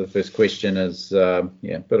here. So the first question is, a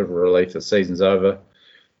bit of a relief. The season's over.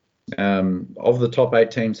 Of the top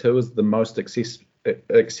 8 teams, who is the most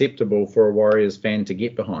acceptable for a Warriors fan to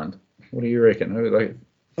get behind? What do you reckon?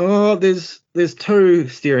 There's 2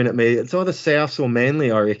 staring at me. It's either Souths or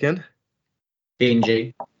Manly, I reckon.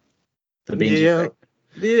 Benji. The Benji.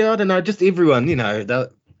 Yeah, I don't know. Just everyone,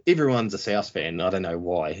 everyone's a South fan. I don't know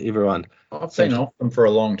why. Everyone. I've been off them for a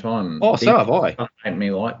long time. Oh, so have I. Made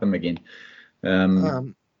me like them again.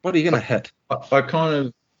 What are you going to hit? I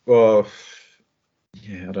kind of, I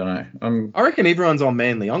don't know. I reckon everyone's on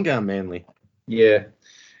Manly. I'm going Manly. Yeah.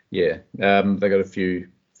 They got a few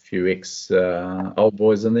ex old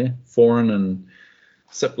boys in there, Foran and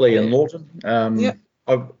Sipley and Lawton.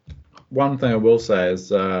 One thing I will say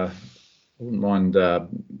is I wouldn't mind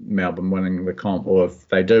Melbourne winning the comp, or if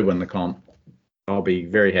they do win the comp, I'll be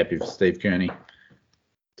very happy for Steve Kearney.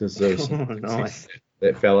 Deserves nice.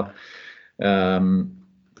 That fella.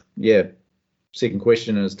 Second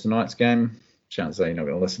question is tonight's game. Chance that you're not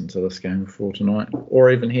going to listen to this game before tonight,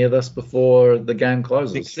 or even hear this before the game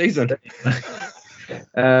closes. Next season.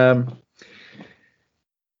 The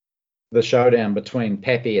showdown between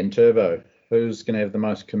Pappy and Turbo. Who's going to have the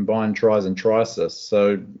most combined tries and try assists?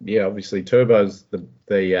 So, obviously Turbo's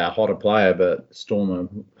the hotter player, but Storm are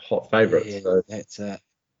hot favourites. Yeah, so. That's it.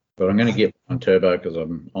 But I'm going to get on Turbo because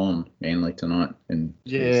I'm on Manly tonight. And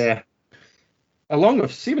along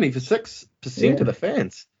with 76% of the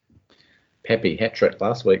fans. Pappy hat-trick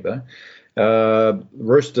last week, though.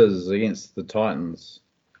 Roosters against the Titans.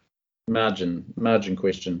 Margin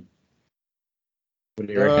question. What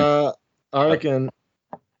do you reckon? I reckon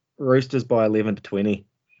Roosters by 11 to 20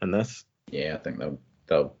 in this. Yeah, I think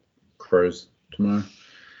they'll cruise tomorrow.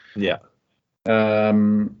 Yeah.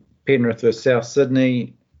 Penrith versus South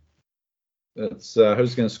Sydney. It's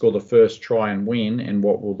who's going to score the first try and win, and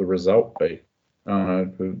what will the result be?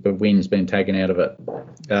 The win's been taken out of it.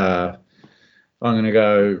 I'm going to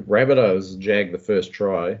go Rabbitohs jag the first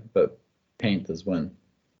try, but Panthers win.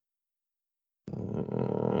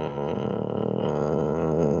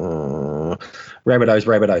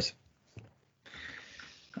 Rabbitohs.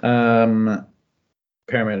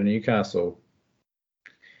 Parramatta Newcastle.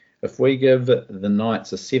 If we give the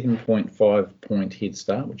Knights a 7.5 point head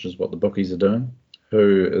start, which is what the bookies are doing,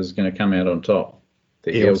 who is going to come out on top?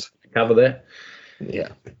 The Eels cover that. Yeah.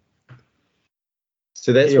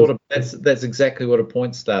 So that's exactly what a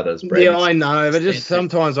point start is, Brad. Yeah, I know, but just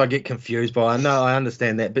sometimes I get confused by it. No, I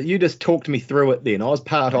understand that, but you just talked me through it then. I was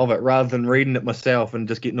part of it rather than reading it myself and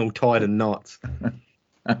just getting all tied in knots.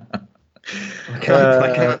 I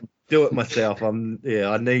can't do it myself. I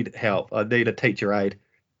need help. I need a teacher aid.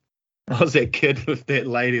 I was that kid with that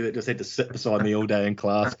lady that just had to sit beside me all day in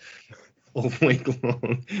class, all week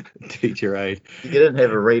long. Teacher aid. You didn't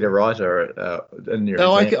have a reader-writer in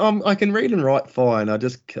your exam. I can read and write fine. I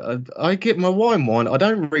get my wine. I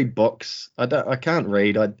don't read books. I can't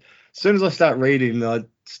read. As soon as I start reading, I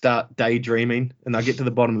start daydreaming, and I get to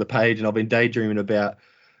the bottom of the page, and I've been daydreaming about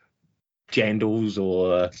jandals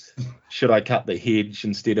or should I cut the hedge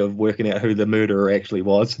instead of working out who the murderer actually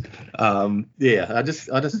was. I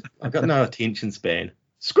got no attention span.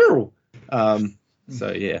 Squirrel.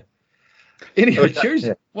 So yeah. Anyway, choose.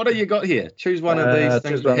 What have you got here? Choose one of these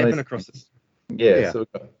things that happen across this. Yeah. So we've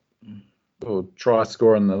got try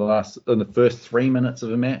score in the first 3 minutes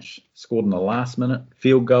of a match, scored in the last minute,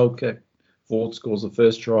 field goal kick, forward scores the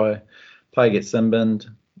first try, play gets sin binned,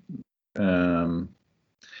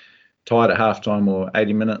 tied at halftime or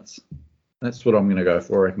 80 minutes. That's what I'm going to go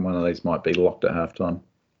for. I reckon one of these might be locked at halftime.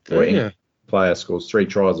 Or any player scores 3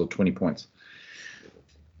 tries or 20 points.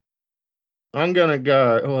 I'm going to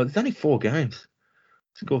go, there's only 4 games.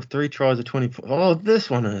 Score 3 tries or 20 points. Oh, this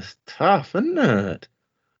one is tough, isn't it?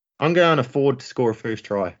 I'm going to Ford to score a first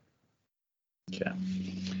try. Yeah.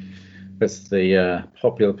 That's the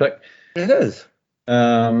popular pick. It is.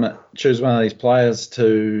 Choose one of these players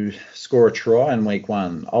to score a try in week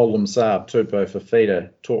 1. Oldham, Saab, Tupou,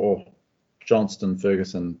 Fafita, To'o, Johnston,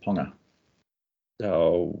 Ferguson, Ponga.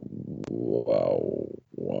 Oh, wow.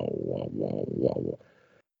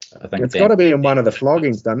 I think it's got to be in one of the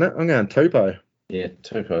floggings, doesn't it? I'm going Tupou. Yeah,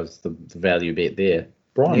 Turco's the value bet there.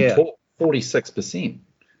 Brian Yeah. Talk, 46%.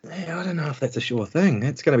 Yeah, I don't know if that's a sure thing.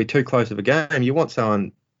 It's going to be too close of a game. You want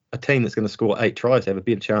a team that's going to score 8 tries to have a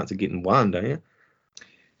better chance of getting one, don't you?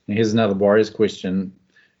 And here's another Warriors question.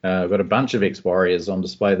 Got a bunch of ex-Warriors on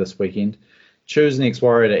display this weekend. Choose an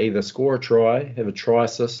ex-Warrior to either score a try, have a try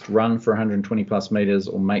assist, run for 120 plus meters,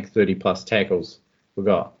 or make 30 plus tackles. We've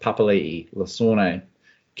got Papali'i, Lasone,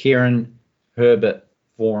 Kieran, Herbert,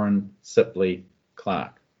 Foran, Sipley,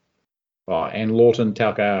 Clark. Oh, and Lawton,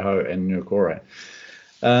 Taukeiaho, and Nukore.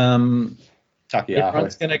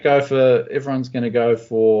 Everyone's going to go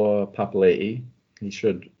for Papali'i. He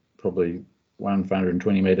should probably run for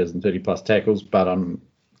 120 meters and 30 plus tackles, but I'm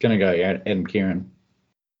going to go Adam Kieran.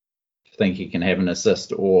 I think he can have an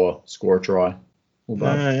assist or score a try. I'm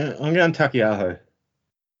going Taukeiaho.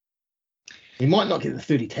 He might not get the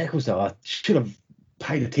 30 tackles though. I should have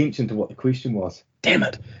paid attention to what the question was. Damn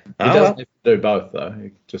it. He doesn't have to do both though.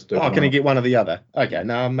 He just do can he get one or the other? Okay,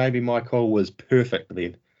 no, maybe my call was perfect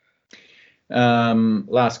then.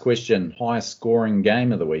 Last question. Highest scoring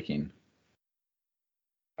game of the weekend?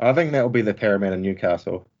 I think that will be the Parramatta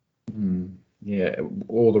Newcastle. Yeah,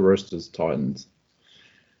 all the Roosters Titans.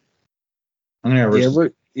 I'm going to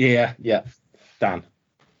Roosters. Yeah. Done.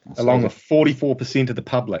 Along with 44% of the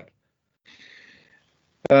public.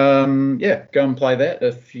 Go and play that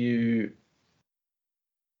if you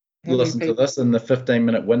listen to this in the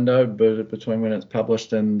 15-minute window between when it's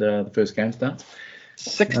published and the first game starts.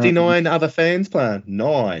 69 other fans playing.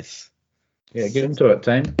 Nice. Yeah, get into it,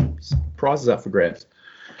 team. Prizes up for grabs.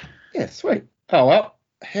 Yeah, sweet. Oh, well,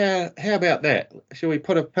 how about that? Shall we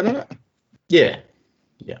put a pin in it? Yeah.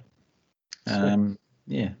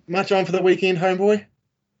 Much on for the weekend, homeboy?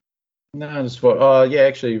 No, just what?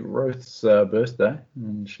 Actually, Ruth's birthday,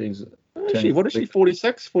 and she's. What is she?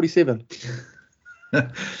 46, 47.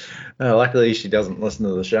 Luckily, she doesn't listen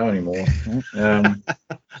to the show anymore.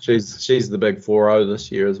 She's the big 4-0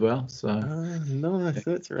 this year as well. So nice,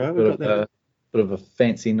 that's right. Bit of a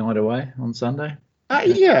fancy night away on Sunday.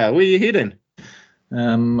 Yeah, where you heading?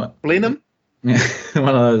 Blenheim.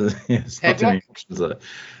 One of those. Yeah, it's not too many options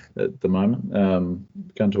at the moment.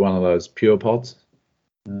 Going to one of those Pure Pods.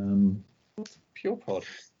 Pure Pod.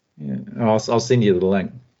 Yeah, I'll send you the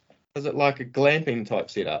link. Is it like a glamping type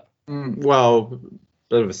setup? Well, a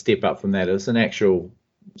bit of a step up from that. It's an actual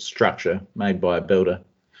structure made by a builder.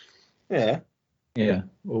 Yeah. Yeah,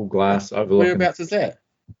 all glass overlooking. Whereabouts is that?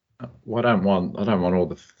 Well, I don't want all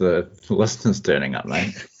the listeners turning up,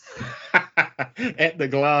 mate. At the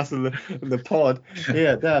glass of the pod.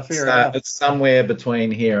 Yeah, fair enough. It's somewhere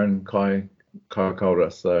between here and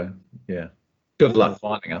Kaikoura, so yeah. Good luck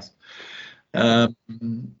finding us. Yeah,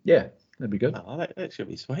 that'd be good. Oh, that should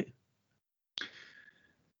be sweet.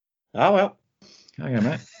 Oh, well. Okay,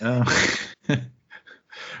 mate.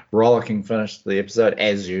 Rollicking finish to the episode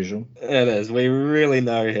as usual. It is. We really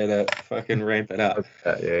know how to fucking ramp it up.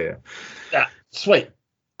 Yeah. Sweet.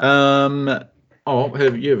 You have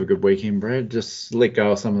a good weekend, Brad. Just let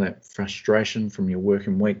go of some of that frustration from your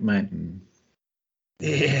working week, mate.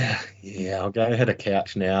 Yeah. I'll go hit a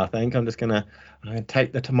couch now. I think I'm gonna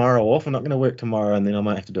take the tomorrow off. I'm not gonna work tomorrow, and then I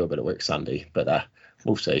might have to do a bit of work Sunday. But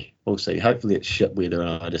we'll see. Hopefully it's shit weather,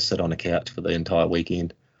 and I just sit on a couch for the entire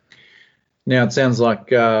weekend. Now it sounds like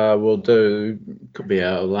could be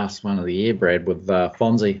our last one of the year, Brad, with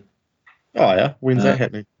Fonzie. Oh yeah, when's that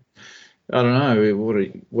happening? I don't know.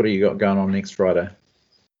 What do you got going on next Friday?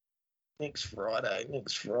 Next Friday.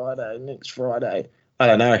 I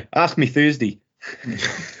don't know. Ask me Thursday.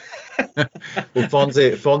 Well,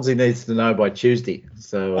 Fonzie needs to know by Tuesday.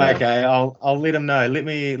 So okay, I'll let him know. Let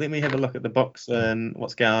me have a look at the books and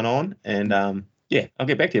what's going on, and I'll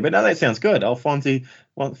get back to you. But no, that sounds good. Fonzie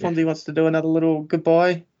wants to do another little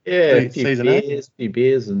goodbye. Yeah, a few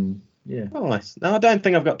beers, and yeah. Oh, nice. No, I don't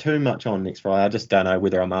think I've got too much on next Friday. I just don't know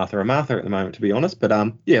whether I'm Arthur or Martha at the moment, to be honest. But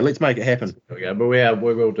let's make it happen. Okay, but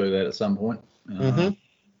we will do that at some point.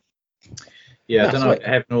 Yeah, I don't know,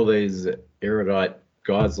 having all these erudite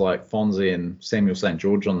guys like Fonzie and Samuel St.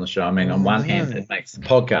 George on the show. I mean, on one hand, it makes the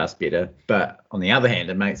podcast better, but on the other hand,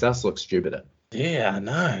 it makes us look stupider. Yeah, I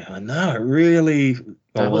know. It really,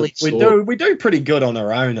 we do pretty good on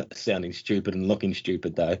our own at sounding stupid and looking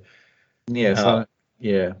stupid, though.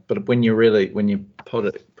 Yeah, but when you're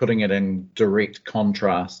putting it in direct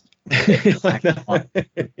contrast. I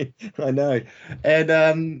know.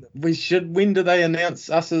 And when do they announce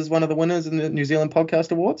us as one of the winners in the New Zealand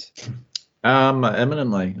Podcast Awards?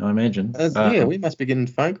 Imminently, I imagine. We must be getting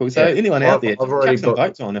phone calls. So anyone out there, chuck some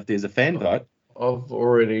votes on if there's a fan vote. I've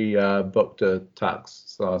already booked a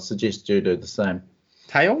tux, so I suggest you do the same.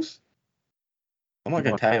 Tails? I might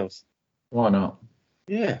go Tails. Why not?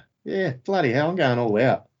 Yeah, bloody hell, I'm going all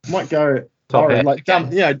out. Might go Top orange, hat. like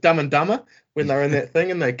Dumb and Dumber when they're in that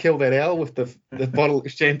thing and they kill that owl with the bottle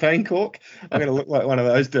of champagne cork. I'm going to look like one of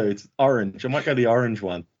those dudes. Orange. I might go the orange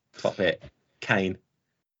one. Top hat. Cane.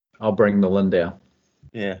 I'll bring the Lindau.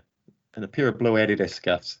 Yeah. And a pair of blue Adidas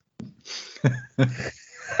scuffs.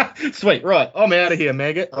 Sweet. Right. I'm out of here,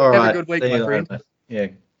 maggot. All Have right. a good week, See my you friend. later. Yeah.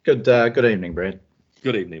 Good evening, Brad.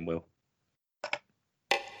 Good evening, Will.